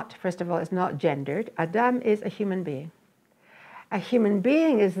 It's not, first of all, it's not gendered. Adam is a human being. A human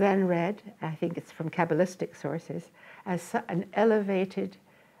being is then read, I think it's from Kabbalistic sources, as an elevated,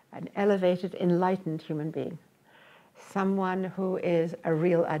 enlightened human being. Someone who is a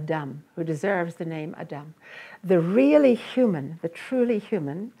real Adam, who deserves the name Adam. The really human, the truly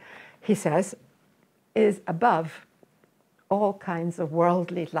human, he says, is above all kinds of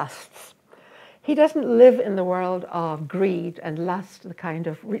worldly lusts. He doesn't live in the world of greed and lust, the kind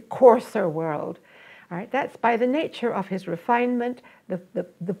of coarser world. All right? That's by the nature of his refinement,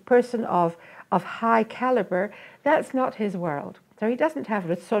 the person of high caliber, that's not his world. So he doesn't have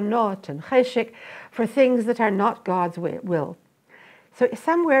ritzonot and cheshik for things that are not God's will. So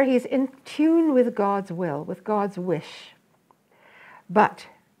somewhere he's in tune with God's will, with God's wish. But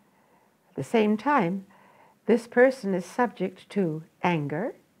at the same time, this person is subject to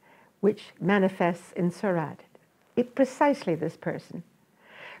anger, which manifests in tzarat. Precisely this person.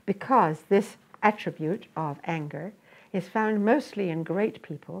 Because this attribute of anger is found mostly in great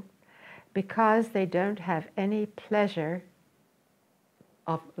people because they don't have any pleasure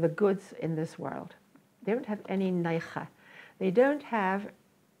of the goods in this world. They don't have any neicha. They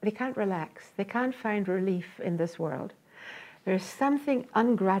can't relax. They can't find relief in this world. There's something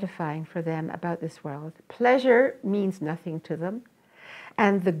ungratifying for them about this world. Pleasure means nothing to them.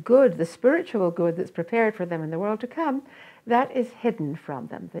 And the good, the spiritual good that's prepared for them in the world to come, that is hidden from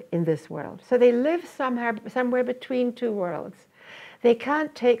them in this world. So they live somewhere between two worlds. They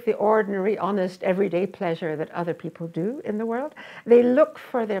can't take the ordinary, honest, everyday pleasure that other people do in the world. They look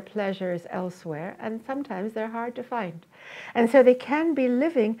for their pleasures elsewhere, and sometimes they're hard to find. And so they can be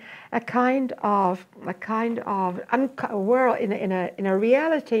living a kind of world, in a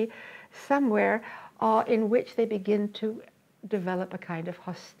reality somewhere in which they begin to develop a kind of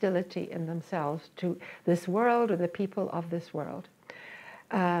hostility in themselves to this world or the people of this world.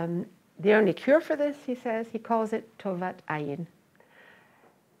 The only cure for this, he says, he calls it tovat ayin,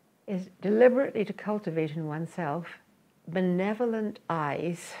 is deliberately to cultivate in oneself benevolent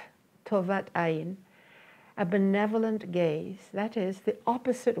eyes, tovat ayin, a benevolent gaze. That is the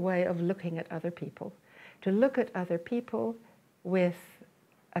opposite way of looking at other people. To look at other people with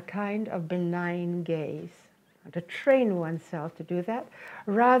a kind of benign gaze. To train oneself to do that,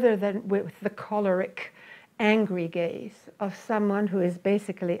 rather than with the choleric, angry gaze of someone who is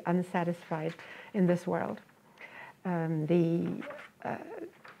basically unsatisfied in this world. The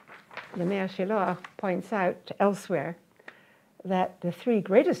Meir Shiloh points out elsewhere that the three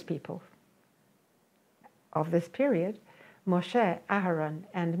greatest people of this period, Moshe, Aharon,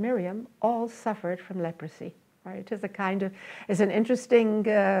 and Miriam, all suffered from leprosy. Right? It's an interesting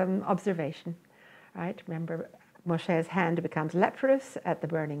observation. Right? Remember, Moshe's hand becomes leprous at the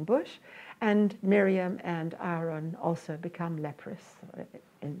burning bush, and Miriam and Aaron also become leprous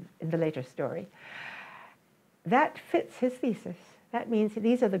in the later story. That fits his thesis. That means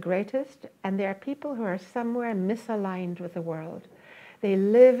these are the greatest, and they are people who are somewhere misaligned with the world. They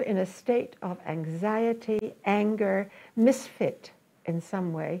live in a state of anxiety, anger, misfit in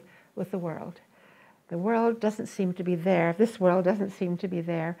some way with the world. The world doesn't seem to be there. This world doesn't seem to be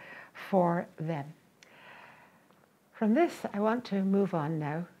there for them. From this, I want to move on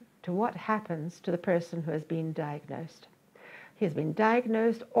now to what happens to the person who has been diagnosed. He has been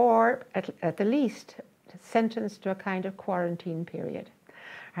diagnosed, or at the least sentenced to a kind of quarantine period.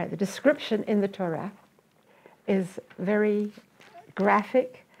 All right, the description in the Torah is very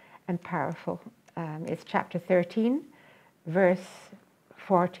graphic and powerful. It's chapter 13, verse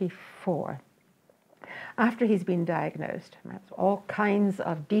 44. After he's been diagnosed, all kinds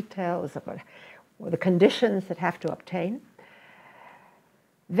of details about the conditions that have to obtain.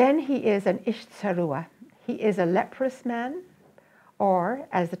 Then he is an ish tzarua. He is a leprous man, or,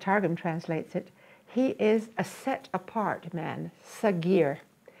 as the Targum translates it, he is a set-apart man, sagir.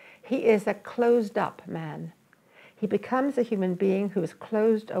 He is a closed-up man. He becomes a human being who is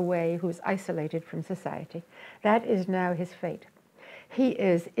closed away, who is isolated from society. That is now his fate. He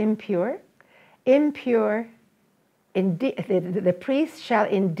is impure. Impure, indeed, the priest shall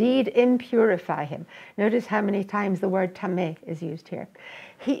indeed impurify him. Notice how many times the word tameh is used here.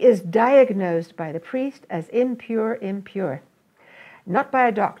 He is diagnosed by the priest as impure, impure. Not by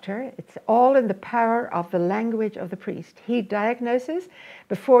a doctor. It's all in the power of the language of the priest. He diagnoses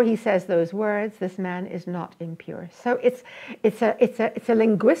before he says those words, this man is not impure. So it's a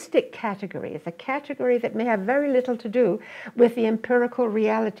linguistic category. It's a category that may have very little to do with the empirical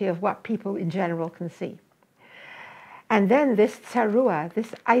reality of what people in general can see. And then this tzarua,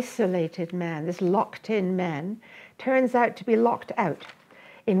 this isolated man, this locked-in man, turns out to be locked out,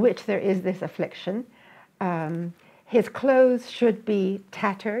 in which there is this affliction. His clothes should be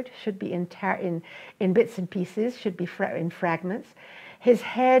tattered, should be in bits and pieces, should be in fragments. His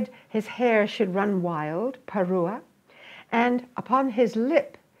hair should run wild, parua, and upon his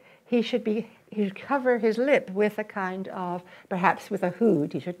lip, he should cover his lip with a kind of, perhaps with a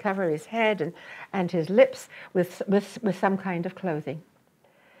hood. He should cover his head and his lips with some kind of clothing.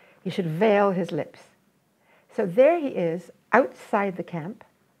 He should veil his lips. So there he is, outside the camp.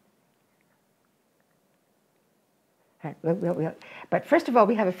 But first of all,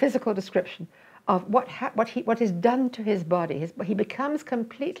 we have a physical description of what is done to his body. He becomes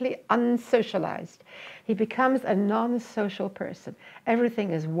completely unsocialized. He becomes a non-social person. Everything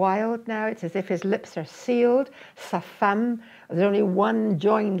is wild now. It's as if his lips are sealed, safam. There's only one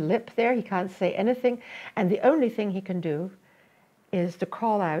joined lip there. He can't say anything. And the only thing he can do is to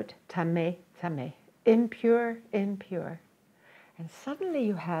call out, tameh, tameh, impure, impure. And suddenly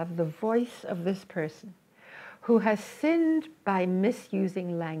you have the voice of this person who has sinned by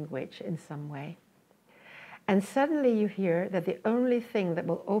misusing language in some way. And suddenly you hear that the only thing that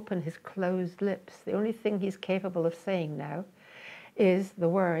will open his closed lips, the only thing he's capable of saying now, is the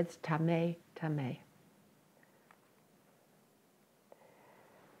words tameh, tameh.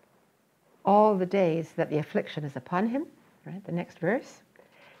 All the days that the affliction is upon him, right, the next verse,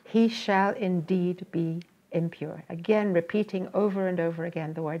 he shall indeed be impure. Again, repeating over and over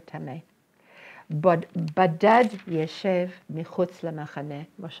again the word tameh. Badad yeshev michutz lamachane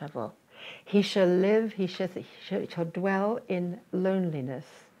moshavo. He shall live, he shall dwell in loneliness.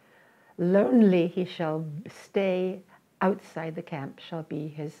 Lonely he shall stay outside the camp, shall be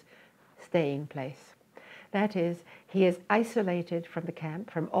his staying place. That is, he is isolated from the camp,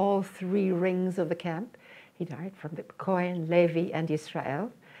 from all three rings of the camp. He died from the Kohen, Levi, and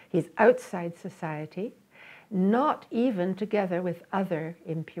Israel. He's outside society, not even together with other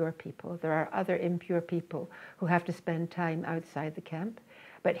impure people. There are other impure people who have to spend time outside the camp,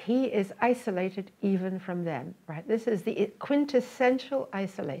 but he is isolated even from them, right? This is the quintessential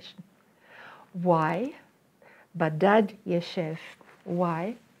isolation. Why? Badad yeshev.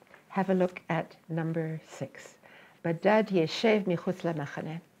 Why? Have a look at number 6. Badad yeshev michutz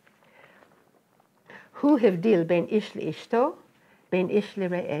lamachane. Hu hivdil ben ish liishto, ben ish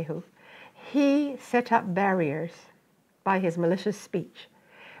lire'ehu. He set up barriers by his malicious speech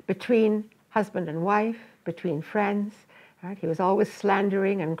between husband and wife, between friends. Right? He was always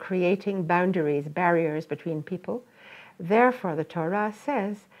slandering and creating boundaries, barriers between people. Therefore, the Torah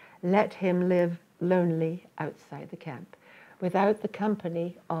says, let him live lonely outside the camp, without the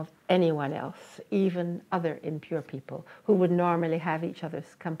company of anyone else, even other impure people who would normally have each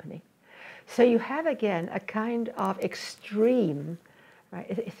other's company. So you have again a kind of extreme, right?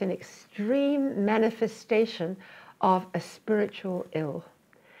 It's an extreme manifestation of a spiritual ill.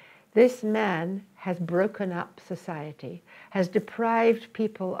 This man has broken up society, has deprived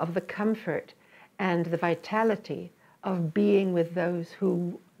people of the comfort and the vitality of being with those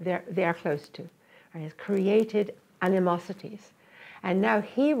who they're close to. Right? Has created animosities. And now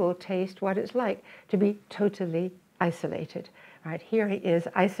he will taste what it's like to be totally isolated. Right? Here he is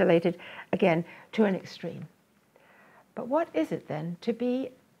isolated, again, to an extreme. But what is it then to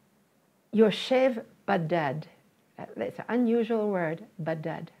be Yoshev Badad? It's an unusual word,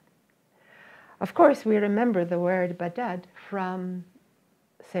 Badad. Of course, we remember the word Badad from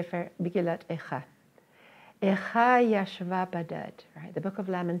Sefer Megillat Echa. Echa Yashva Badad, right? The Book of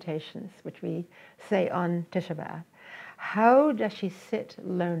Lamentations, which we say on Tisha B'Av. How does she sit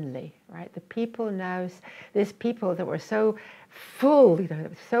lonely, right? The people now, this people that were so full,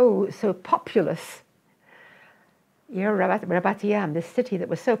 so populous. Rabat Yam, this city that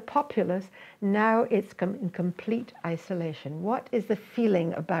was so populous, now it's in complete isolation. What is the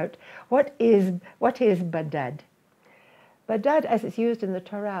feeling about, what is Badad? Badad, as it's used in the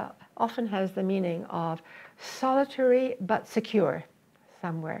Torah, often has the meaning of solitary but secure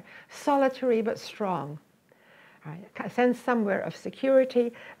somewhere, solitary but strong. Right? A sense somewhere of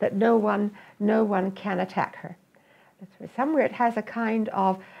security that no one can attack her. Somewhere it has a kind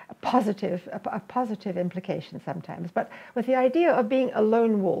of a positive implication sometimes, but with the idea of being a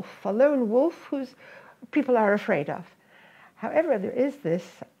lone wolf whose people are afraid of. However, there is this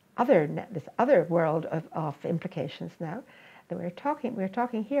other world of implications now that we're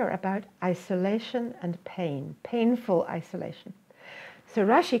talking here about isolation and pain, painful isolation. So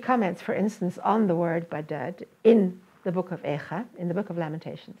Rashi comments, for instance, on the word Badad in the book of Echa, in the book of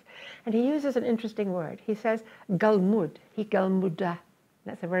Lamentations. And he uses an interesting word. He says, galmud, he galmuda.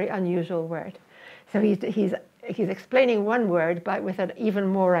 That's a very unusual word. So he's explaining one word, but with an even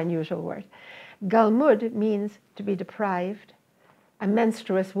more unusual word. Galmud means to be deprived, a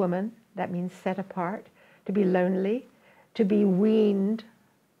menstruous woman, that means set apart, to be lonely, to be weaned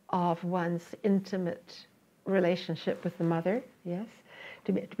of one's intimate relationship with the mother, yes,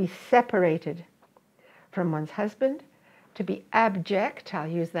 to be separated from one's husband, to be abject, I'll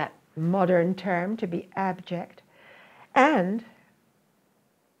use that modern term, to be abject, and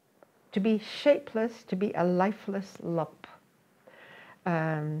to be shapeless, to be a lifeless lump,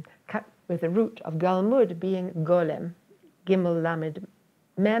 with the root of Galmud being golem, Gimel Lamed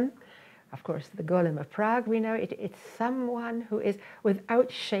Mem. Of course, the golem of Prague, we know it's someone who is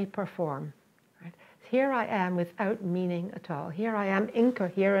without shape or form. Right? Here I am without meaning at all. Here I am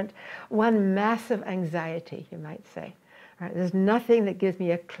incoherent, one massive anxiety, you might say. Right? There's nothing that gives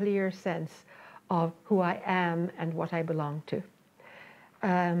me a clear sense of who I am and what I belong to.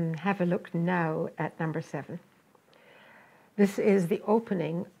 Have a look now at number 7. This is the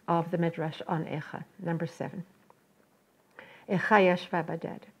opening of the midrash on Echa, number 7. Echa yashva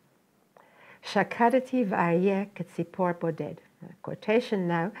badad. Shakadati v'aryeh ketzipor boded. Quotation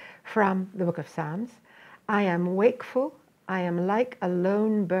now from the book of Psalms. I am wakeful, I am like a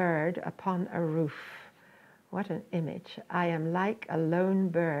lone bird upon a roof. What an image. I am like a lone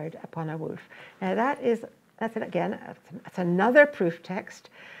bird upon a roof. Now that's another proof text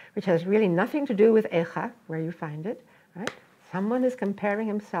which has really nothing to do with Echa, where you find it. Right? Someone is comparing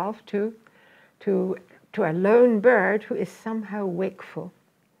himself to a lone bird who is somehow wakeful.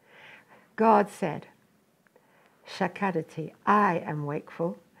 God said, Shakadati, I am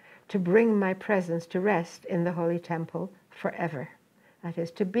wakeful, to bring my presence to rest in the holy temple forever. That is,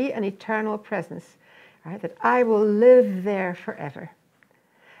 to be an eternal presence, right? That I will live there forever.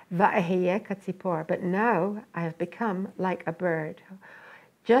 Va'ehiyeh katzipor, but now I have become like a bird.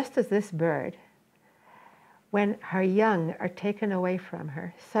 Just as this bird, when her young are taken away from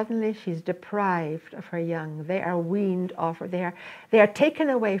her, suddenly she's deprived of her young. They are weaned off her. They are taken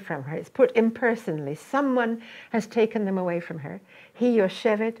away from her. It's put impersonally. Someone has taken them away from her. Hi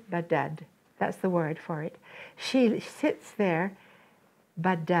yoshevet badad. That's the word for it. She sits there,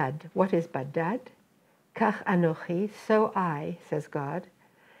 badad. What is badad? Kach anochi, so I, says God,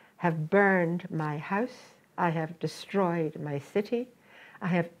 have burned my house. I have destroyed my city. I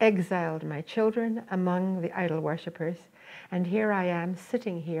have exiled my children among the idol worshippers, and here I am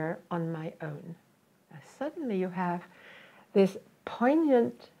sitting here on my own. Now, suddenly you have this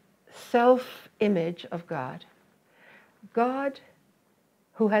poignant self-image of God. God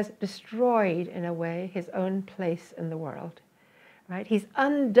who has destroyed, in a way, his own place in the world. Right? He's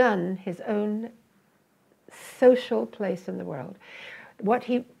undone his own social place in the world. What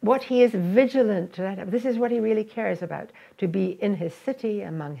he is vigilant to that. This is what he really cares about, to be in his city,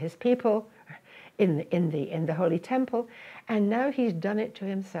 among his people, in the holy temple, and now he's done it to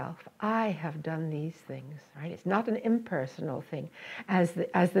himself. I have done these things. Right? It's not an impersonal thing, as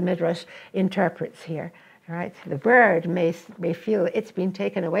the midrash interprets here. Right? The bird may feel it's been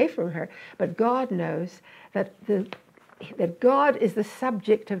taken away from her, but God knows that God is the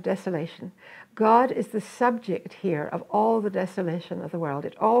subject of desolation. God is the subject here of all the desolation of the world.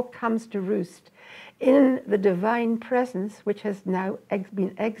 It all comes to roost in the divine presence, which has now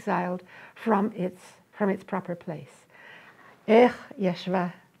been exiled from its proper place. Ech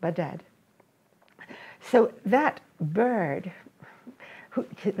yeshva badad. So that bird,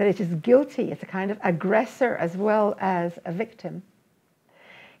 that is guilty, it's a kind of aggressor as well as a victim,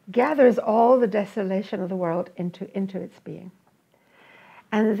 gathers all the desolation of the world into its being.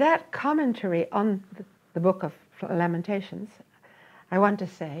 And that commentary on the book of Lamentations, I want to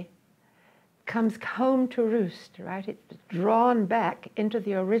say, comes home to roost, right? It's drawn back into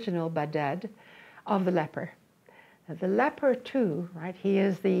the original badad of the leper. Now, the leper too, right? He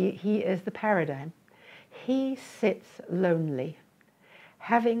is the paradigm. He sits lonely,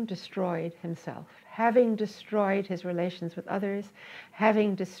 having destroyed himself, having destroyed his relations with others,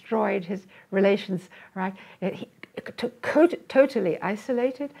 having destroyed his relations, right? Totally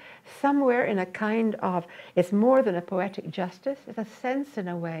isolated, somewhere in a kind of, it's more than a poetic justice, it's a sense in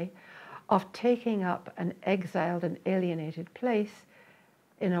a way of taking up an exiled and alienated place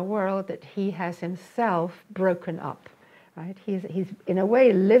in a world that he has himself broken up. Right? He's in a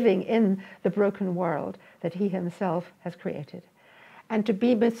way living in the broken world that he himself has created. And to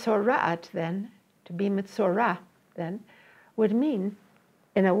be mitzorah then, would mean,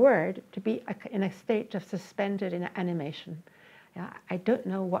 in a word, to be in a state of suspended animation. Yeah, I don't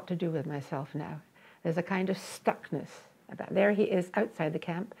know what to do with myself now. There's a kind of stuckness. There he is outside the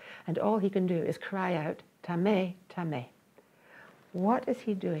camp, and all he can do is cry out, Tameh, Tameh. What is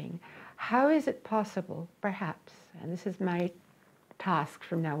he doing? How is it possible, perhaps, and this is my task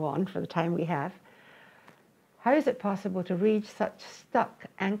from now on for the time we have, how is it possible to reach such stuck,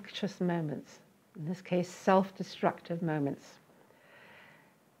 anxious moments, in this case self-destructive moments,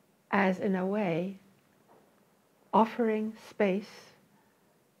 as in a way offering space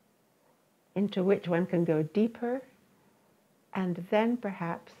into which one can go deeper and then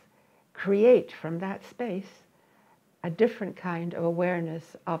perhaps create from that space a different kind of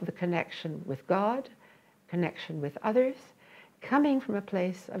awareness of the connection with God, connection with others, coming from a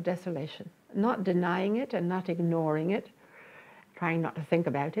place of desolation, not denying it and not ignoring it, trying not to think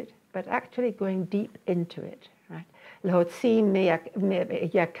about it, but actually going deep into it, right?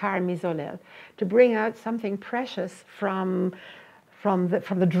 To bring out something precious from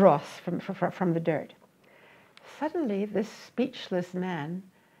the dross, from the dirt. Suddenly, this speechless man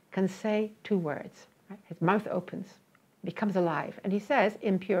can say two words. Right? His mouth opens, becomes alive, and he says,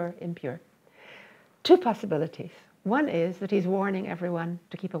 impure, impure. Two possibilities. One is that he's warning everyone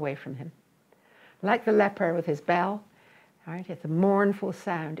to keep away from him. Like the leper with his bell, right? It's a mournful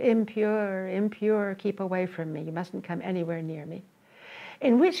sound. Impure, impure, keep away from me. You mustn't come anywhere near me.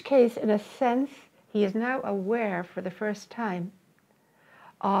 In which case, in a sense, he is now aware for the first time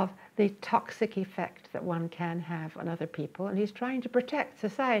of the toxic effect that one can have on other people, and he's trying to protect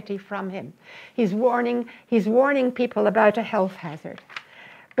society from him. He's warning people about a health hazard.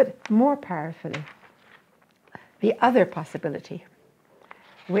 But more powerfully, the other possibility,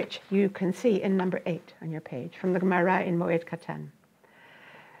 which you can see in number 8 on your page, from the Gemara in Moed Katan.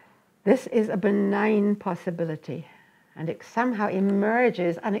 This is a benign possibility, and it somehow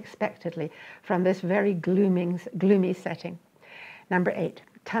emerges unexpectedly from this very gloomy setting. Number 8,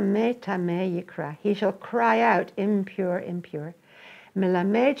 tameh tameh yikra. He shall cry out, impure, impure.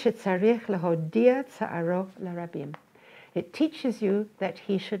 Melamed shetzarich lehodia tza'aro larabim. It teaches you that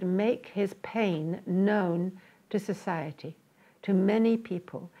he should make his pain known to society, to many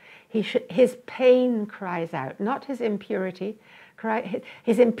people. His pain cries out, not his impurity.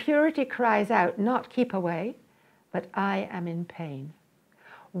 His impurity cries out, not keep away, but I am in pain.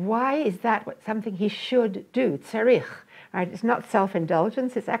 Why is that something he should do? Tzarich, right? It's not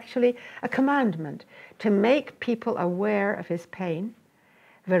self-indulgence, it's actually a commandment to make people aware of his pain.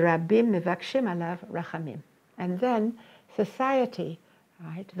 V'rabim mivakshim alav rachamim. And then society,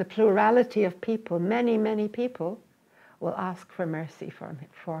 right, the plurality of people, many, many people, will ask for mercy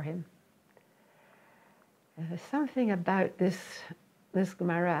for him. There's something about this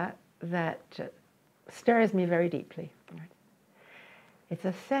Gemara that stirs me very deeply. Right? It's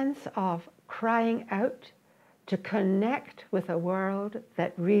a sense of crying out to connect with a world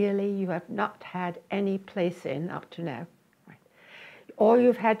that really you have not had any place in up to now. Right? All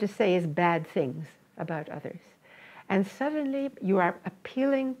you've had to say is bad things about others. And suddenly you are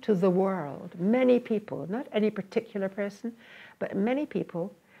appealing to the world, many people, not any particular person, but many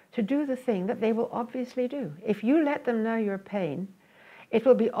people, to do the thing that they will obviously do. If you let them know your pain, it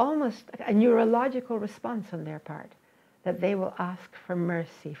will be almost a neurological response on their part, that they will ask for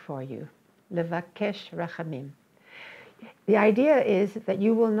mercy for you. Levakesh rachamim. The idea is that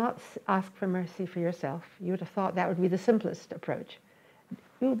you will not ask for mercy for yourself. You would have thought that would be the simplest approach.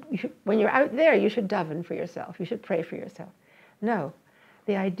 When you're out there, you should daven for yourself. You should pray for yourself. No.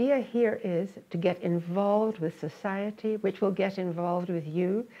 The idea here is to get involved with society, which will get involved with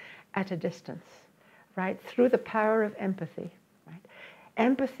you at a distance, right? Through the power of empathy, right?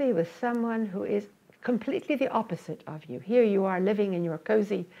 Empathy with someone who is completely the opposite of you. Here you are living in your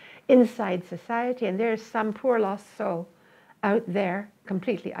cozy inside society, and there's some poor lost soul out there,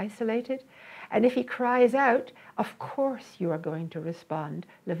 completely isolated. And if he cries out, of course you are going to respond,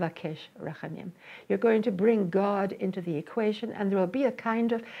 levakesh rachamim. You're going to bring God into the equation, and there will be a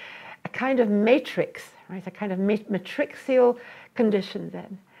kind of matrix, right? A kind of matrixial condition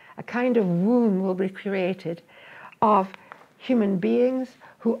then. A kind of womb will be created of human beings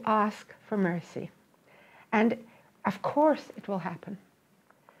who ask for mercy. And of course it will happen.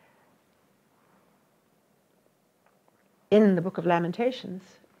 In the book of Lamentations,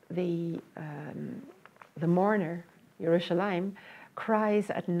 the mourner, Yerushalayim, cries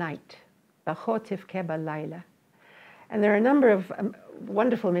at night. Bachotiv keba laila. And there are a number of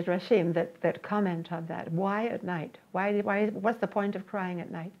wonderful midrashim that comment on that. Why at night? What's the point of crying at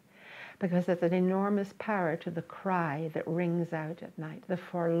night? Because there's an enormous power to the cry that rings out at night, the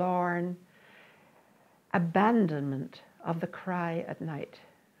forlorn abandonment of the cry at night.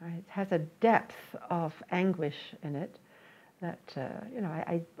 Right? It has a depth of anguish in it that,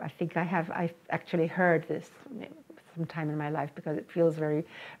 I think I've actually heard this sometime in my life because it feels very,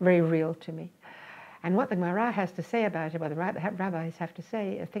 very real to me. And what the Gemara has to say about it, what the rabbis have to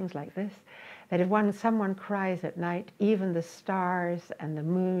say, are things like this, that if someone cries at night, even the stars and the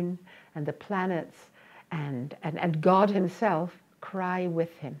moon and the planets and God himself cry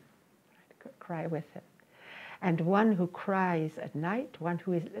with him. Cry with him. And one who cries at night, one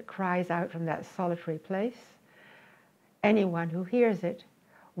who cries out from that solitary place, anyone who hears it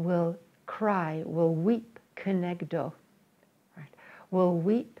will cry, will weep kenegdo, right? Will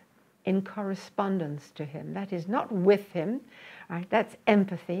weep in correspondence to him. That is not with him, right? That's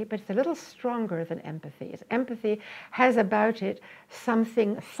empathy, but it's a little stronger than empathy. Empathy has about it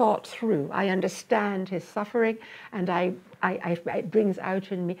something thought through. I understand his suffering, and it brings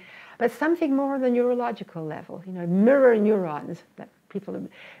out in me, but something more on the neurological level. Mirror neurons. That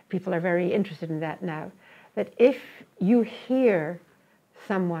people are very interested in that now. That if you hear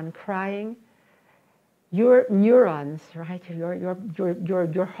someone crying, your neurons, right,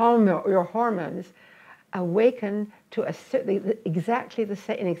 your hormones awaken to in exactly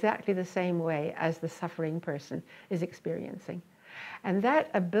the same way as the suffering person is experiencing. And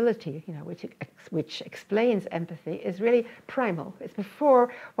that ability, which explains empathy, is really primal. It's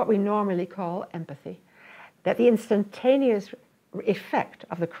before what we normally call empathy. That the instantaneous effect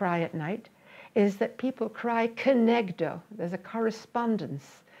of the cry at night is that people cry kenegdo. There's a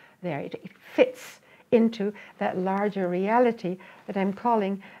correspondence there. It fits into that larger reality that I'm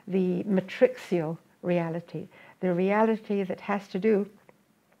calling the matrixial reality, the reality that has to do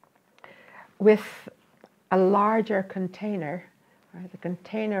with a larger container, right?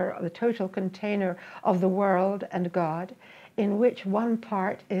 The total container of the world and God, in which one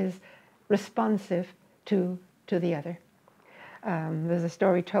part is responsive to the other. There's a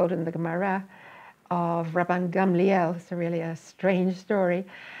story told in the Gemara of Rabban Gamliel. It's really a strange story,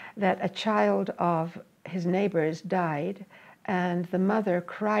 that a child of his neighbor's died, and the mother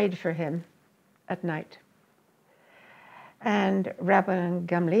cried for him at night. And Rabban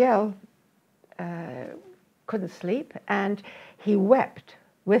Gamliel couldn't sleep, and he wept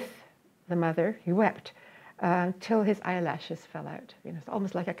with the mother. He wept until his eyelashes fell out. You know, it's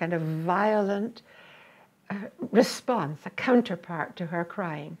almost like a kind of violent response, a counterpart to her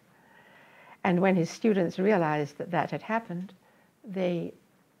crying. And when his students realized that that had happened, they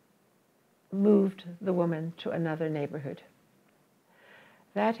moved the woman to another neighborhood.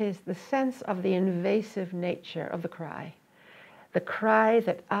 That is the sense of the invasive nature of the cry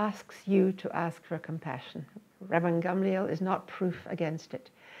that asks you to ask for compassion. Rabban Gamliel is not proof against it.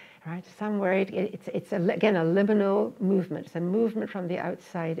 Right? Somewhere it's again a liminal movement. It's a movement from the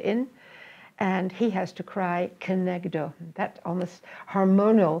outside in, and he has to cry kenegdo, that almost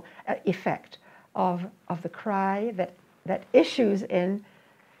hormonal effect of the cry that issues in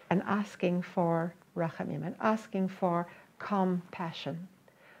an asking for rachamim, and asking for compassion.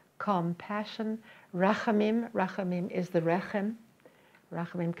 Compassion, rachamim is the rechem.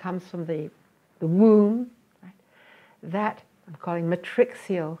 Rachamim comes from the womb. Right? That I'm calling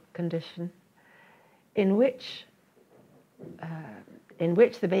matrixial condition, in which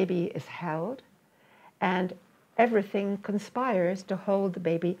the baby is held, and everything conspires to hold the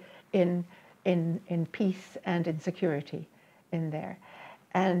baby in peace and in security in there.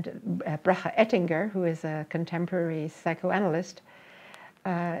 And Bracha Ettinger, who is a contemporary psychoanalyst,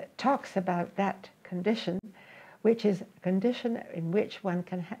 talks about that condition, which is a condition in which one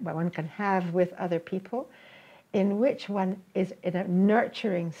can have with other people, in which one is in a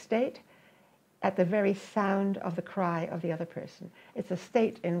nurturing state at the very sound of the cry of the other person. It's a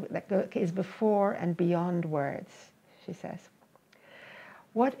state that is before and beyond words, she says.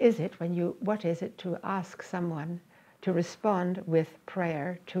 What is it to ask someone to respond with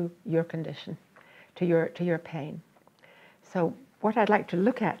prayer to your condition, to your pain? So what I'd like to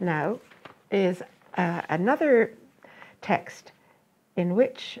look at now is another text in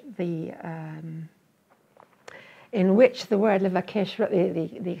which the word levakesh,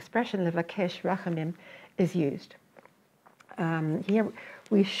 the expression levakesh rachamim, is used. Here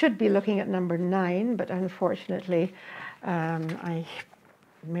we should be looking at number 9, but unfortunately I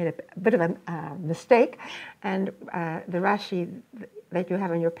made a bit of a mistake, and the Rashi that you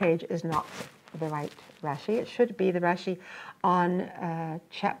have on your page is not the right Rashi. It should be the Rashi on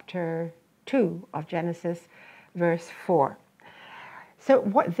chapter 2 of Genesis, verse 4. So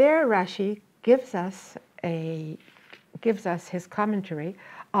what there Rashi gives us his commentary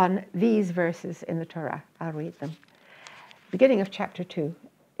on these verses in the Torah. I'll read them. Beginning of chapter 2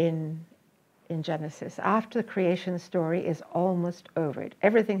 in Genesis, after the creation story is almost over.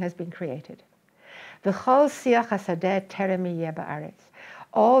 Everything has been created. V'chol siach hasadeh terem yeh ba'aretz.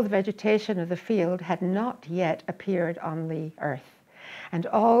 All the vegetation of the field had not yet appeared on the earth, and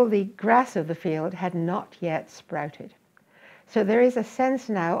all the grass of the field had not yet sprouted. So there is a sense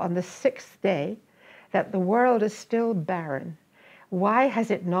now on the 6th day that the world is still barren. Why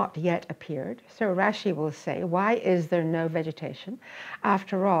has it not yet appeared? So Rashi will say, why is there no vegetation?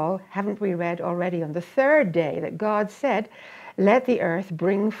 After all, haven't we read already on the 3rd day that God said, let the earth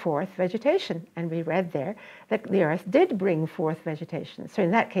bring forth vegetation? And we read there that the earth did bring forth vegetation. So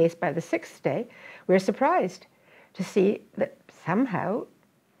in that case, by the 6th day, we're surprised to see that somehow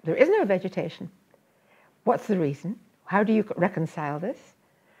there is no vegetation. What's the reason? How do you reconcile this?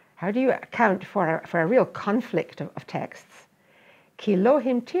 How do you account for a real conflict of texts? Ki lo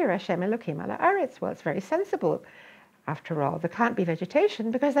himtir Hashem Elokim ala aretz. Well, it's very sensible. After all, there can't be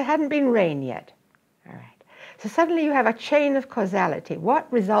vegetation because there hadn't been rain yet. All right. So suddenly you have a chain of causality.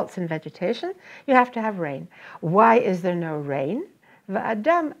 What results in vegetation? You have to have rain. Why is there no rain?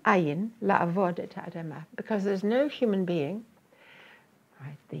 Va'adam ayin la'avod et ha'adamah. Because there's no human being.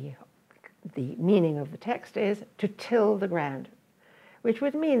 Right, the meaning of the text is to till the ground, which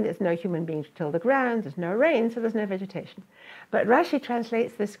would mean there's no human being to till the ground, there's no rain, so there's no vegetation. But Rashi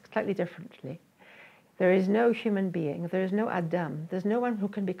translates this slightly differently. There is no human being, there is no Adam, there's no one who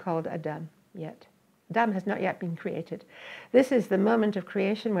can be called Adam yet. Adam has not yet been created. This is the moment of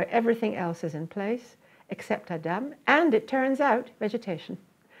creation where everything else is in place except Adam, and it turns out vegetation.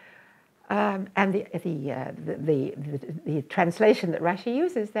 And the translation that Rashi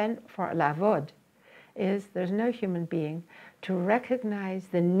uses then for lavod is there's no human being to recognize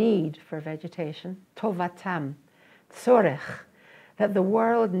the need for vegetation, tovatam, tzorech, that the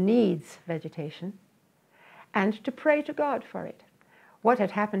world needs vegetation, and to pray to God for it. what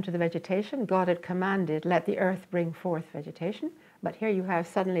had happened to the vegetation? God had commanded, let the earth bring forth vegetation. But here you have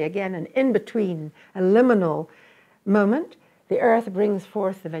suddenly again an in-between, a liminal moment. The earth brings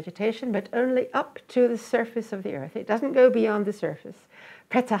forth the vegetation, but only up to the surface of the earth. It doesn't go beyond the surface.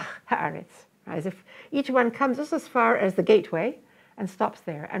 Petach haaretz, as if each one comes just as far as the gateway and stops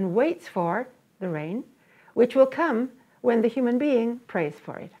there and waits for the rain, which will come when the human being prays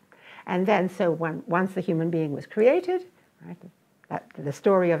for it. And then, so once the human being was created, right, the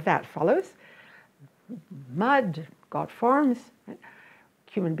story of that follows. Mud, God forms, right?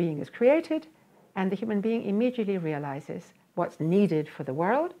 Human being is created, and the human being immediately realizes what's needed for the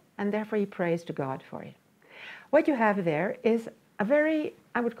world, and therefore he prays to God for it. What you have there is a very,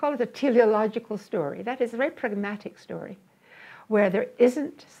 I would call it a teleological story. That is a very pragmatic story, where there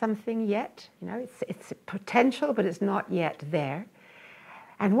isn't something yet, it's potential, but it's not yet there.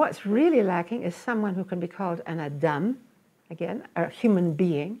 And what's really lacking is someone who can be called an Adam, again, a human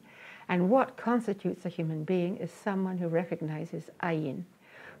being. And what constitutes a human being is someone who recognizes ayin,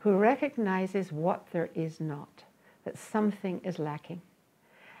 who recognizes what there is not, that something is lacking.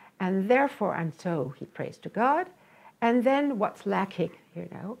 And therefore, and so he prays to God, and then what's lacking,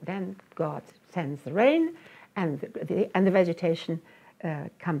 then God sends the rain, and the vegetation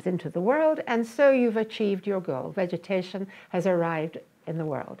comes into the world, and so you've achieved your goal. Vegetation has arrived in the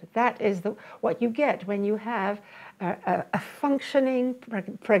world. That is what you get when you have a functioning,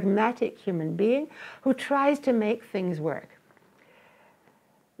 pragmatic human being who tries to make things work.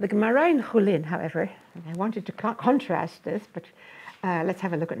 The Gemara in Chulin, however, and I wanted to contrast this, but let's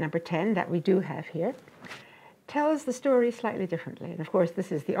have a look at number 10 that we do have here, tells the story slightly differently. And of course,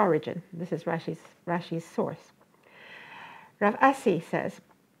 this is the origin. This is Rashi's source. Rav Asi says,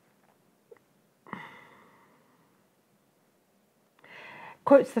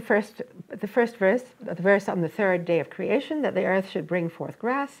 quotes the first verse, the verse on the third day of creation, that the earth should bring forth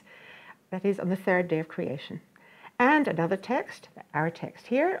grass. That is on the third day of creation. And another text, our text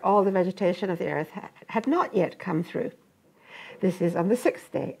here, all the vegetation of the earth had not yet come through. This is on the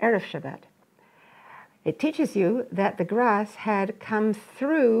sixth day, Erev Shabbat. It teaches you that the grass had come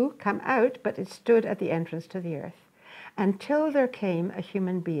out, but it stood at the entrance to the earth, until there came a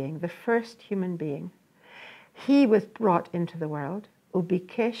human being, the first human being. He was brought into the world,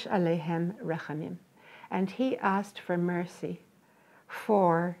 ubikesh alehem rachamim, and he asked for mercy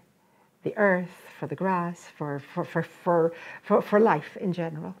for the earth, for the grass, for life in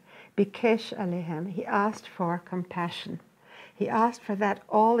general. Bikesh alehem, he asked for compassion. He asked for that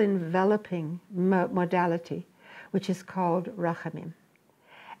all-enveloping modality, which is called rachamim.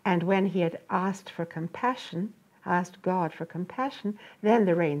 And when he had asked for compassion, asked God for compassion, then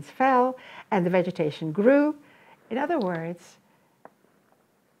the rains fell and the vegetation grew. In other words,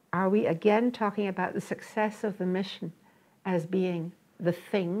 are we again talking about the success of the mission as being the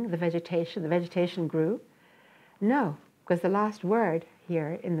thing, the vegetation grew? No, because the last word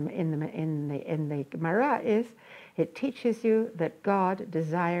here in the Gemara is, it teaches you that God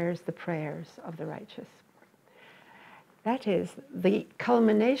desires the prayers of the righteous. That is, the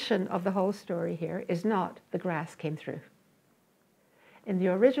culmination of the whole story here is not the grass came through. In the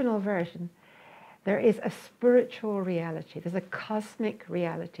original version, there is a spiritual reality. There's a cosmic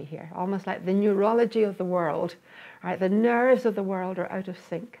reality here, almost like the neurology of the world. Right? The nerves of the world are out of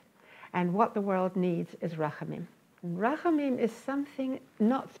sync. And what the world needs is rachamim. And rachamim is something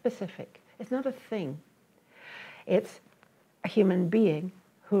not specific. It's not a thing. It's a human being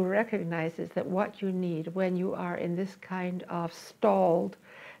who recognizes that what you need when you are in this kind of stalled,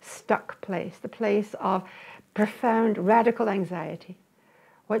 stuck place, the place of profound, radical anxiety,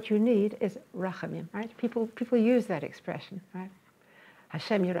 what you need is rachamim, right? People use that expression, right?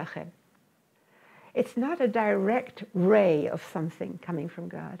 Hashem yirachem. It's not a direct ray of something coming from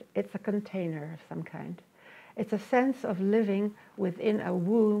God. It's a container of some kind. It's a sense of living within a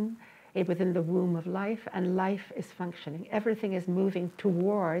womb, within the womb of life, and life is functioning. Everything is moving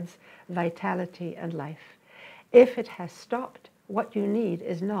towards vitality and life. If it has stopped, what you need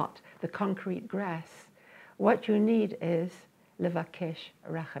is not the concrete grass. What you need is levakesh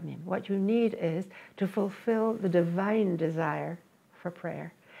rachamim. What you need is to fulfill the divine desire for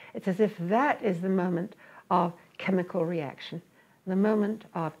prayer. It's as if that is the moment of chemical reaction, the moment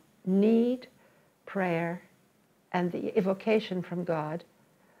of need, prayer, and the evocation from God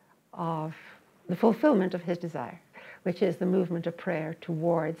of the fulfillment of his desire, which is the movement of prayer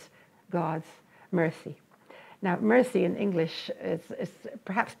towards God's mercy. Now, mercy in English is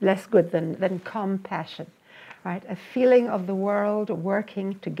perhaps less good than compassion, right? A feeling of the world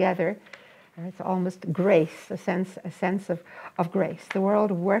working together It's almost grace, a sense of grace. The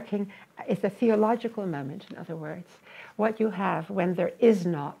world working is a theological moment, in other words. What you have when there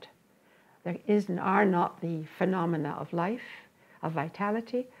are not the phenomena of life, of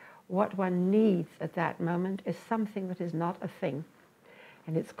vitality. What one needs at that moment is something that is not a thing.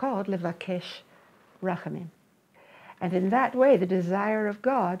 And it's called levakesh rachamim. And in that way, the desire of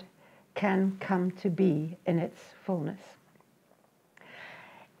God can come to be in its fullness.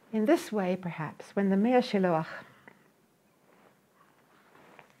 In this way, perhaps, when the Mea Shiloach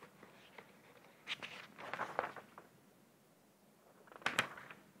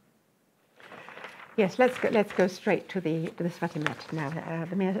yes, let's go straight to the Sfat Emet now.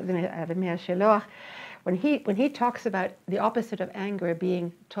 The Mea Shiloach, when he talks about the opposite of anger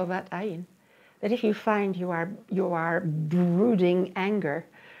being tovat ayin, that if you find you are brooding anger,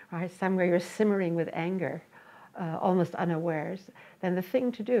 right, somewhere you're simmering with anger, almost unawares, then the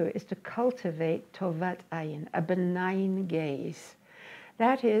thing to do is to cultivate tovat ayin, a benign gaze.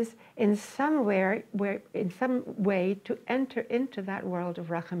 That is, in some way to enter into that world of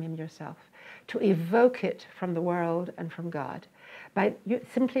rachamim yourself, to evoke it from the world and from God,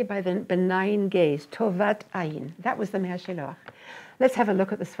 simply by the benign gaze, tovat ayin. That was the Mea Shiloach. Let's have a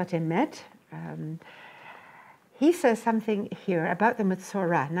look at the Sfat Emet. He says something here about the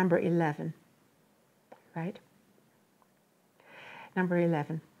Metzorah, number 11, right? Number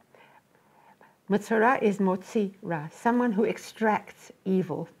 11. Metzorah is motzi ra, someone who extracts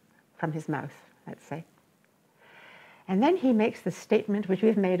evil from his mouth, let's say. And then he makes the statement, which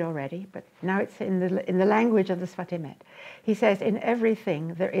we've made already, but now it's in the language of the Sfat Emet. He says, in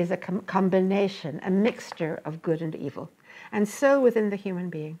everything there is a combination, a mixture of good and evil. And so within the human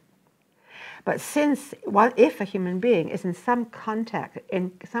being. But if a human being is in some contact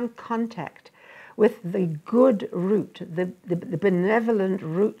with the good root, the benevolent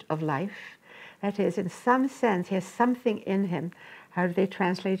root of life, that is, in some sense, he has something in him. How do they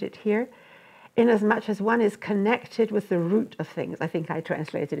translate it here? Inasmuch as one is connected with the root of things. I think I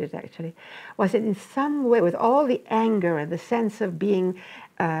translated it actually. Was it in some way, with all the anger and the sense of being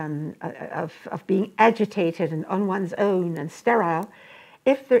being agitated and on one's own and sterile,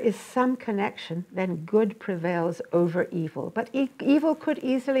 if there is some connection, then good prevails over evil. But evil could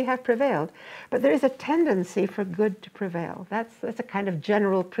easily have prevailed. But there is a tendency for good to prevail. That's a kind of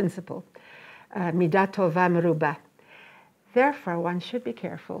general principle. Midat tova merubah. Therefore, one should be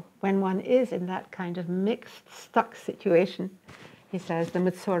careful when one is in that kind of mixed, stuck situation, he says, the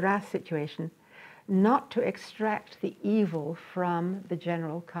Metzorah situation, not to extract the evil from the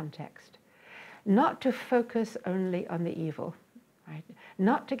general context, not to focus only on the evil, right?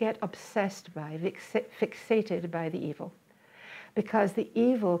 Not to get obsessed by, fixated by the evil, because the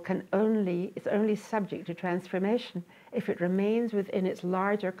evil is only subject to transformation if it remains within its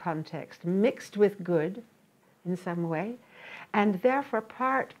larger context, mixed with good in some way, and therefore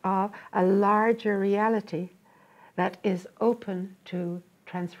part of a larger reality that is open to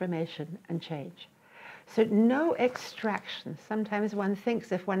transformation and change. So no extraction. Sometimes one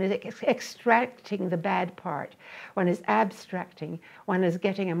thinks if one is extracting the bad part, one is abstracting, one is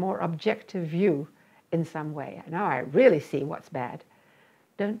getting a more objective view in some way. Now I really see what's bad.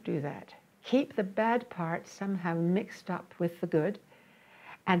 Don't do that. Keep the bad part somehow mixed up with the good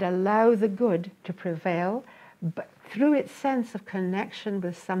and allow the good to prevail, but through its sense of connection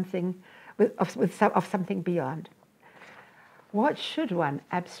with something, of something beyond. What should one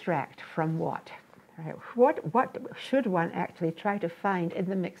abstract from what? Right? What should one actually try to find in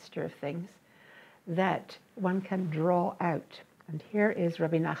the mixture of things that one can draw out? And here is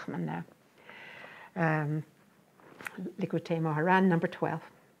Rabbi Nachman now. Likutei Moharan, number 12.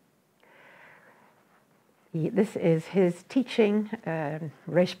 This is his teaching,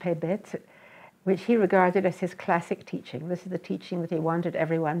 Resh Pei Bet, which he regarded as his classic teaching. This is the teaching that he wanted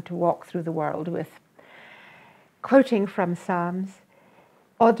everyone to walk through the world with. Quoting from Psalms,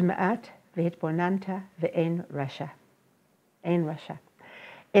 Od ma'at v'hitbonanta ve'en rasha. Ein rasha.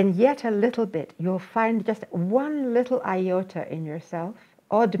 In yet a little bit, you'll find just one little iota in yourself,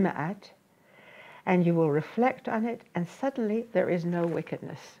 Od ma'at, and you will reflect on it, and suddenly there is no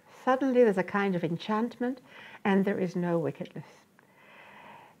wickedness. Suddenly there's a kind of enchantment, and there is no wickedness.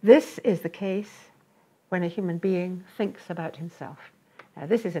 This is the case when a human being thinks about himself. Now,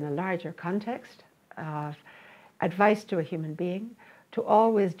 this is in a larger context of advice to a human being to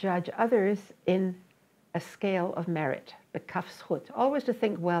always judge others in a scale of merit, bekaf zchut, always to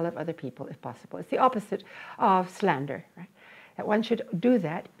think well of other people if possible. It's the opposite of slander, right? That one should do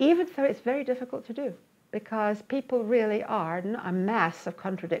that, even though it's very difficult to do, because people really are a mass of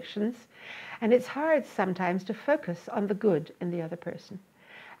contradictions, and it's hard sometimes to focus on the good in the other person.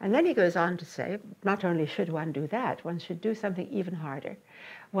 And then he goes on to say, not only should one do that, one should do something even harder.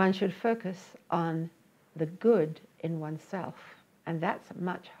 One should focus on the good in oneself. And that's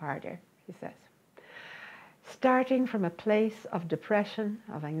much harder, he says. Starting from a place of depression,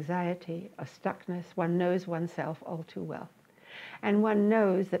 of anxiety, of stuckness, one knows oneself all too well. And one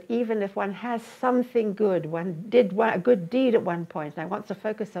knows that even if one has something good, one did a good deed at one point, and I want to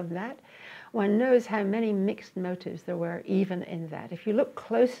focus on that, one knows how many mixed motives there were even in that. If you look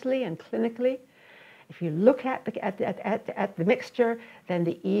closely and clinically, if you look at the mixture, then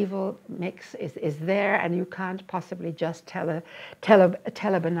the evil mix is there, and you can't possibly just tell a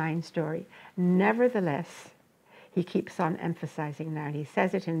benign story. Nevertheless, he keeps on emphasizing now, and he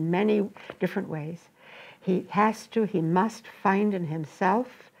says it in many different ways. He must find in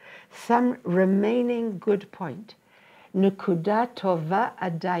himself some remaining good point. Nukuda tova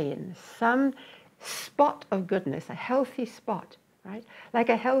adayin, some spot of goodness, a healthy spot, right? Like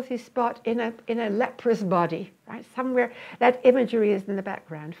a healthy spot in a leprous body, right? Somewhere, that imagery is in the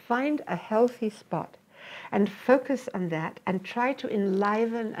background. Find a healthy spot and focus on that and try to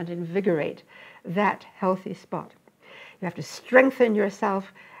enliven and invigorate that healthy spot. You have to strengthen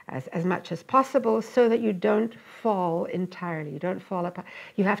yourself as much as possible so that you don't fall entirely, you don't fall apart.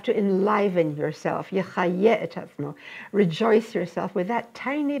 You have to enliven yourself, rejoice yourself with that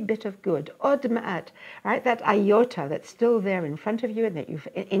tiny bit of good, od ma'at, right? That iota that's still there in front of you and that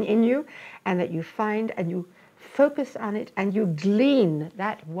in you, and that you find and you focus on it and you glean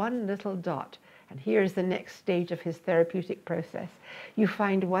that one little dot. And here's the next stage of his therapeutic process. You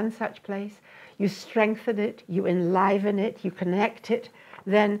find one such place, you strengthen it, you enliven it, you connect it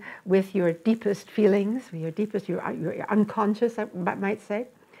then with your deepest feelings, your unconscious, I might say.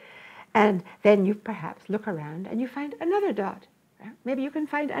 And then you perhaps look around and you find another dot. Right? Maybe you can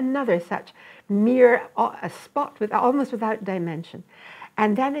find another such mere a spot almost without dimension.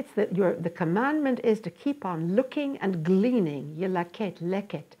 And then it's that the commandment is to keep on looking and gleaning, yilaket,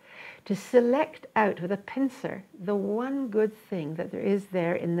 leket, to select out with a pincer the one good thing that there is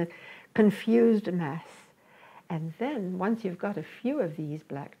there in the confused mass. And then, once you've got a few of these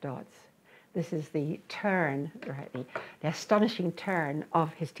black dots, this is the turn, right, the astonishing turn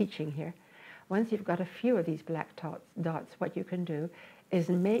of his teaching here. Once you've got a few of these black dots, what you can do is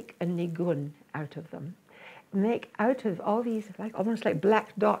make a nigun out of them. Make out of all these, almost like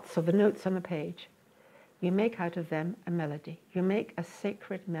black dots of the notes on the page, you make out of them a melody. You make a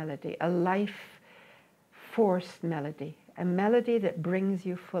sacred melody, a life-force melody, a melody that brings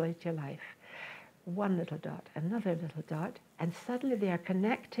you fully to life. One little dot, another little dot, and suddenly they are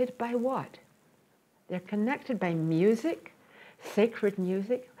connected by what? They're connected by music, sacred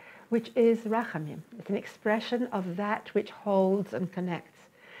music, which is rachamim. It's an expression of that which holds and connects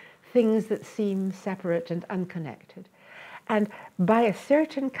things that seem separate and unconnected. And by a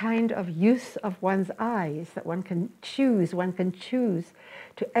certain kind of use of one's eyes that one can choose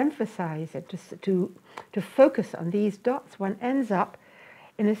to emphasize it, to focus on these dots, one ends up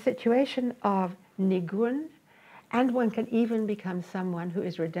in a situation of nigun, and one can even become someone who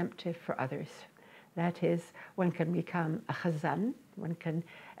is redemptive for others. That is, one can become a chazan,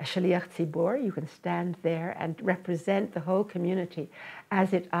 a shaliach tzibor, you can stand there and represent the whole community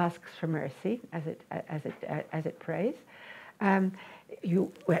as it asks for mercy, as it prays. When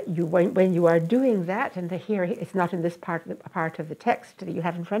you are doing that, and here it's not in this part of the text that you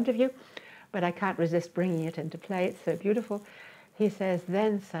have in front of you, but I can't resist bringing it into play, it's so beautiful. He says,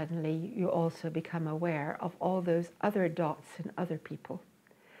 then suddenly you also become aware of all those other dots in other people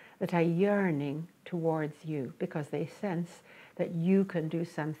that are yearning towards you because they sense that you can do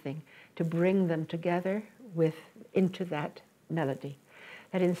something to bring them together into that melody.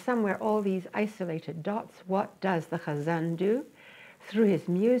 That in somewhere all these isolated dots, what does the chazan do? Through his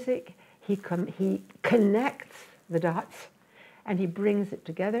music, he connects the dots and he brings it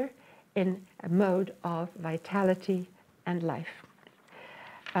together in a mode of vitality and life.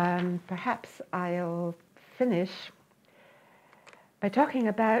 Perhaps I'll finish by talking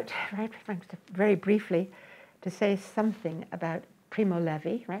about, very briefly, to say something about Primo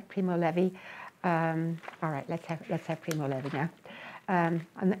Levi, right? Primo Levi. All right, let's have Primo Levi now.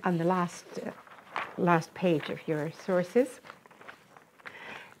 On the last page of your sources,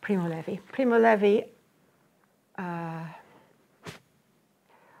 Primo Levi. Primo Levi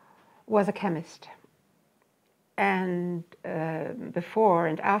was a chemist. And before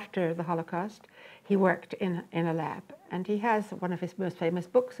and after the Holocaust, he worked in a lab. And he has one of his most famous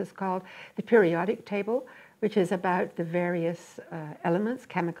books is called The Periodic Table, which is about the various elements,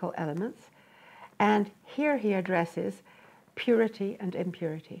 chemical elements. And here he addresses purity and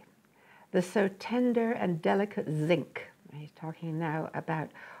impurity, the so tender and delicate zinc, He's talking now about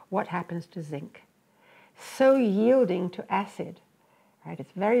what happens to zinc. So yielding to acid, right?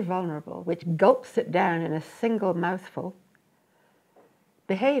 It's very vulnerable, which gulps it down in a single mouthful.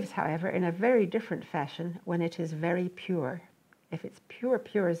 Behaves, however, in a very different fashion when it is very pure. If it's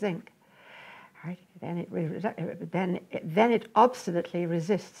pure zinc, right, then it obstinately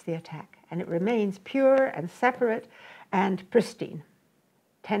resists the attack, and it remains pure and separate and pristine.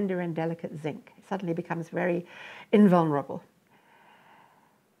 Tender and delicate zinc. It suddenly becomes very invulnerable.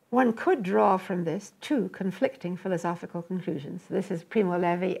 One could draw from this two conflicting philosophical conclusions. This is Primo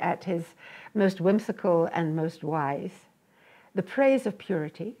Levi at his most whimsical and most wise. The praise of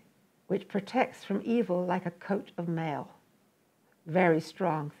purity, which protects from evil like a coat of mail. Very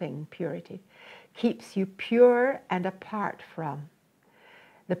strong thing, purity. Keeps you pure and apart from.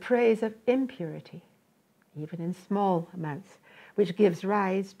 The praise of impurity, even in small amounts, which gives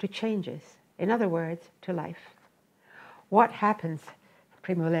rise to changes. In other words, to life. What happens,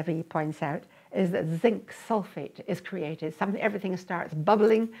 Primo Levi points out, is that zinc sulfate is created. Everything starts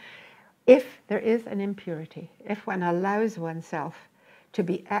bubbling. If there is an impurity, if one allows oneself to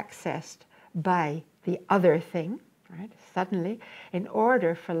be accessed by the other thing, right, suddenly, in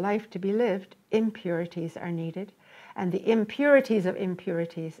order for life to be lived, impurities are needed, and the impurities of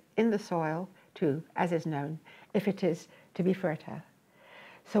impurities in the soil, too, as is known, if it is to be fertile.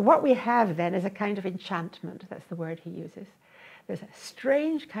 So what we have then is a kind of enchantment, that's the word he uses. There's a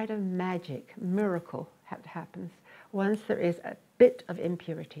strange kind of magic, miracle that happens once there is a bit of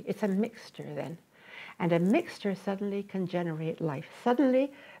impurity. It's a mixture then. And a mixture suddenly can generate life.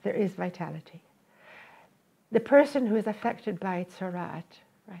 Suddenly there is vitality. The person who is affected by tzaraat,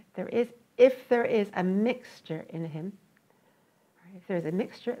 right, if there is a mixture in him, right, if there is a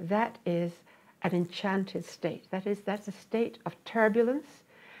mixture, that is an enchanted state. That's a state of turbulence,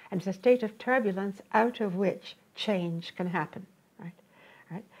 and it's a state of turbulence out of which change can happen.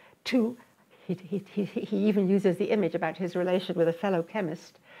 Right? He even uses the image about his relation with a fellow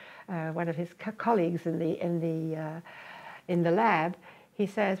chemist, one of his colleagues in the lab. He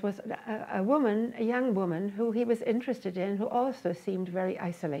says was a young woman who he was interested in, who also seemed very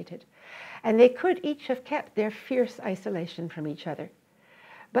isolated, and they could each have kept their fierce isolation from each other.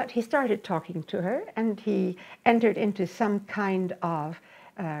 But he started talking to her, and he entered into some kind of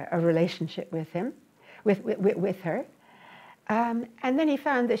a relationship with her. And then he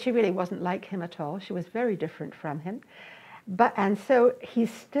found that she really wasn't like him at all. She was very different from him. And so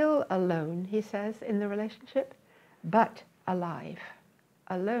he's still alone, he says, in the relationship, but alive.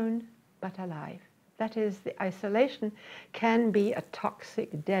 Alone, but alive. That is, the isolation can be a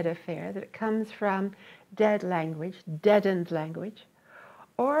toxic, dead affair that comes from dead language, deadened language,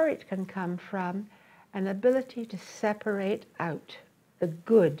 or it can come from an ability to separate out the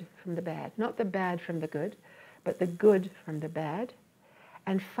good from the bad, not the bad from the good, but the good from the bad,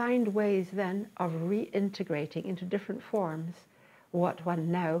 and find ways then of reintegrating into different forms what one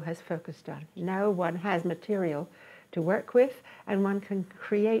now has focused on. Now one has material to work with, and one can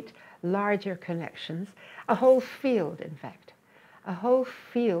create larger connections, a whole field, in fact, a whole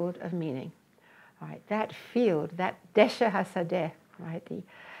field of meaning. All right, that field, that desha hasadeh, right,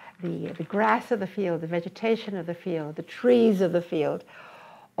 the grass of the field, the vegetation of the field, the trees of the field,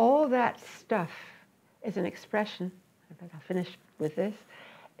 all that stuff is an expression, I'll finish with this,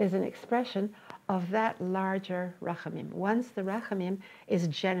 is an expression of that larger rachamim. Once the rachamim is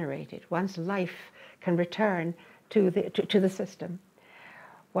generated, once life can return to the system,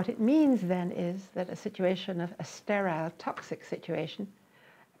 what it means then is that a situation of a sterile, toxic situation,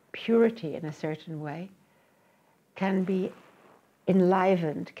 purity in a certain way, can be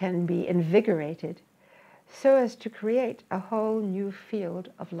enlivened, can be invigorated, so as to create a whole new field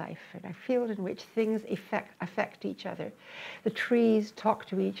of life, and a field in which things affect each other. The trees talk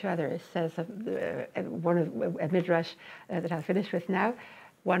to each other, it says one of a midrash that I'll finish with now,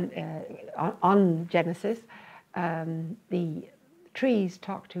 on Genesis. The trees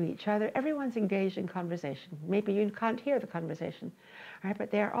talk to each other. Everyone's engaged in conversation. Maybe you can't hear the conversation, right?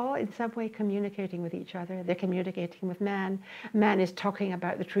 But they're all in some way communicating with each other. They're communicating with man. Man is talking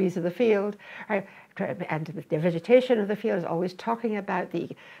about the trees of the field, right? And the vegetation of the field is always talking about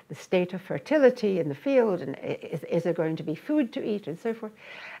the state of fertility in the field, and is there going to be food to eat, and so forth.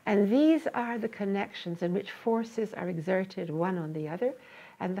 And these are the connections in which forces are exerted one on the other.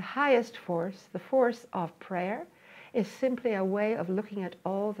 And the highest force, the force of prayer, is simply a way of looking at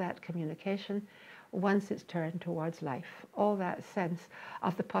all that communication once it's turned towards life. All that sense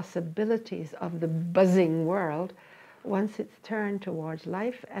of the possibilities of the buzzing world once it's turned towards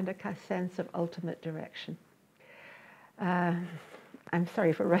life, and a sense of ultimate direction. I'm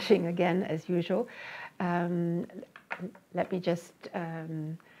sorry for rushing again, as usual. Let me just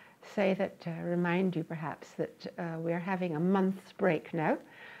say that, remind you perhaps that we're having a month's break now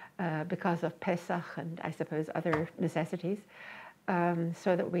because of Pesach and I suppose other necessities,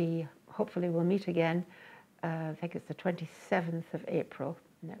 so that we hopefully will meet again. I think it's the 27th of April,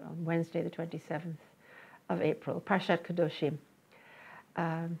 on Wednesday the 27th of April, Parshat Kedoshim.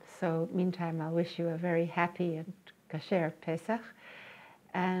 So meantime, I'll wish you a very happy and kasher Pesach,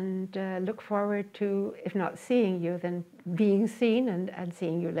 and look forward to, if not seeing you, then being seen and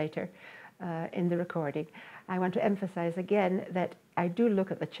seeing you later in the recording. I want to emphasize again that I do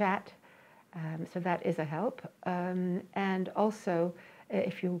look at the chat, so that is a help. And also,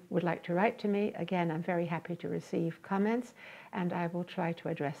 if you would like to write to me, again, I'm very happy to receive comments, and I will try to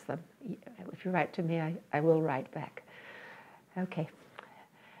address them. If you write to me, I will write back. Okay.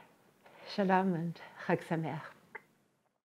 Shalom and Chag Sameach.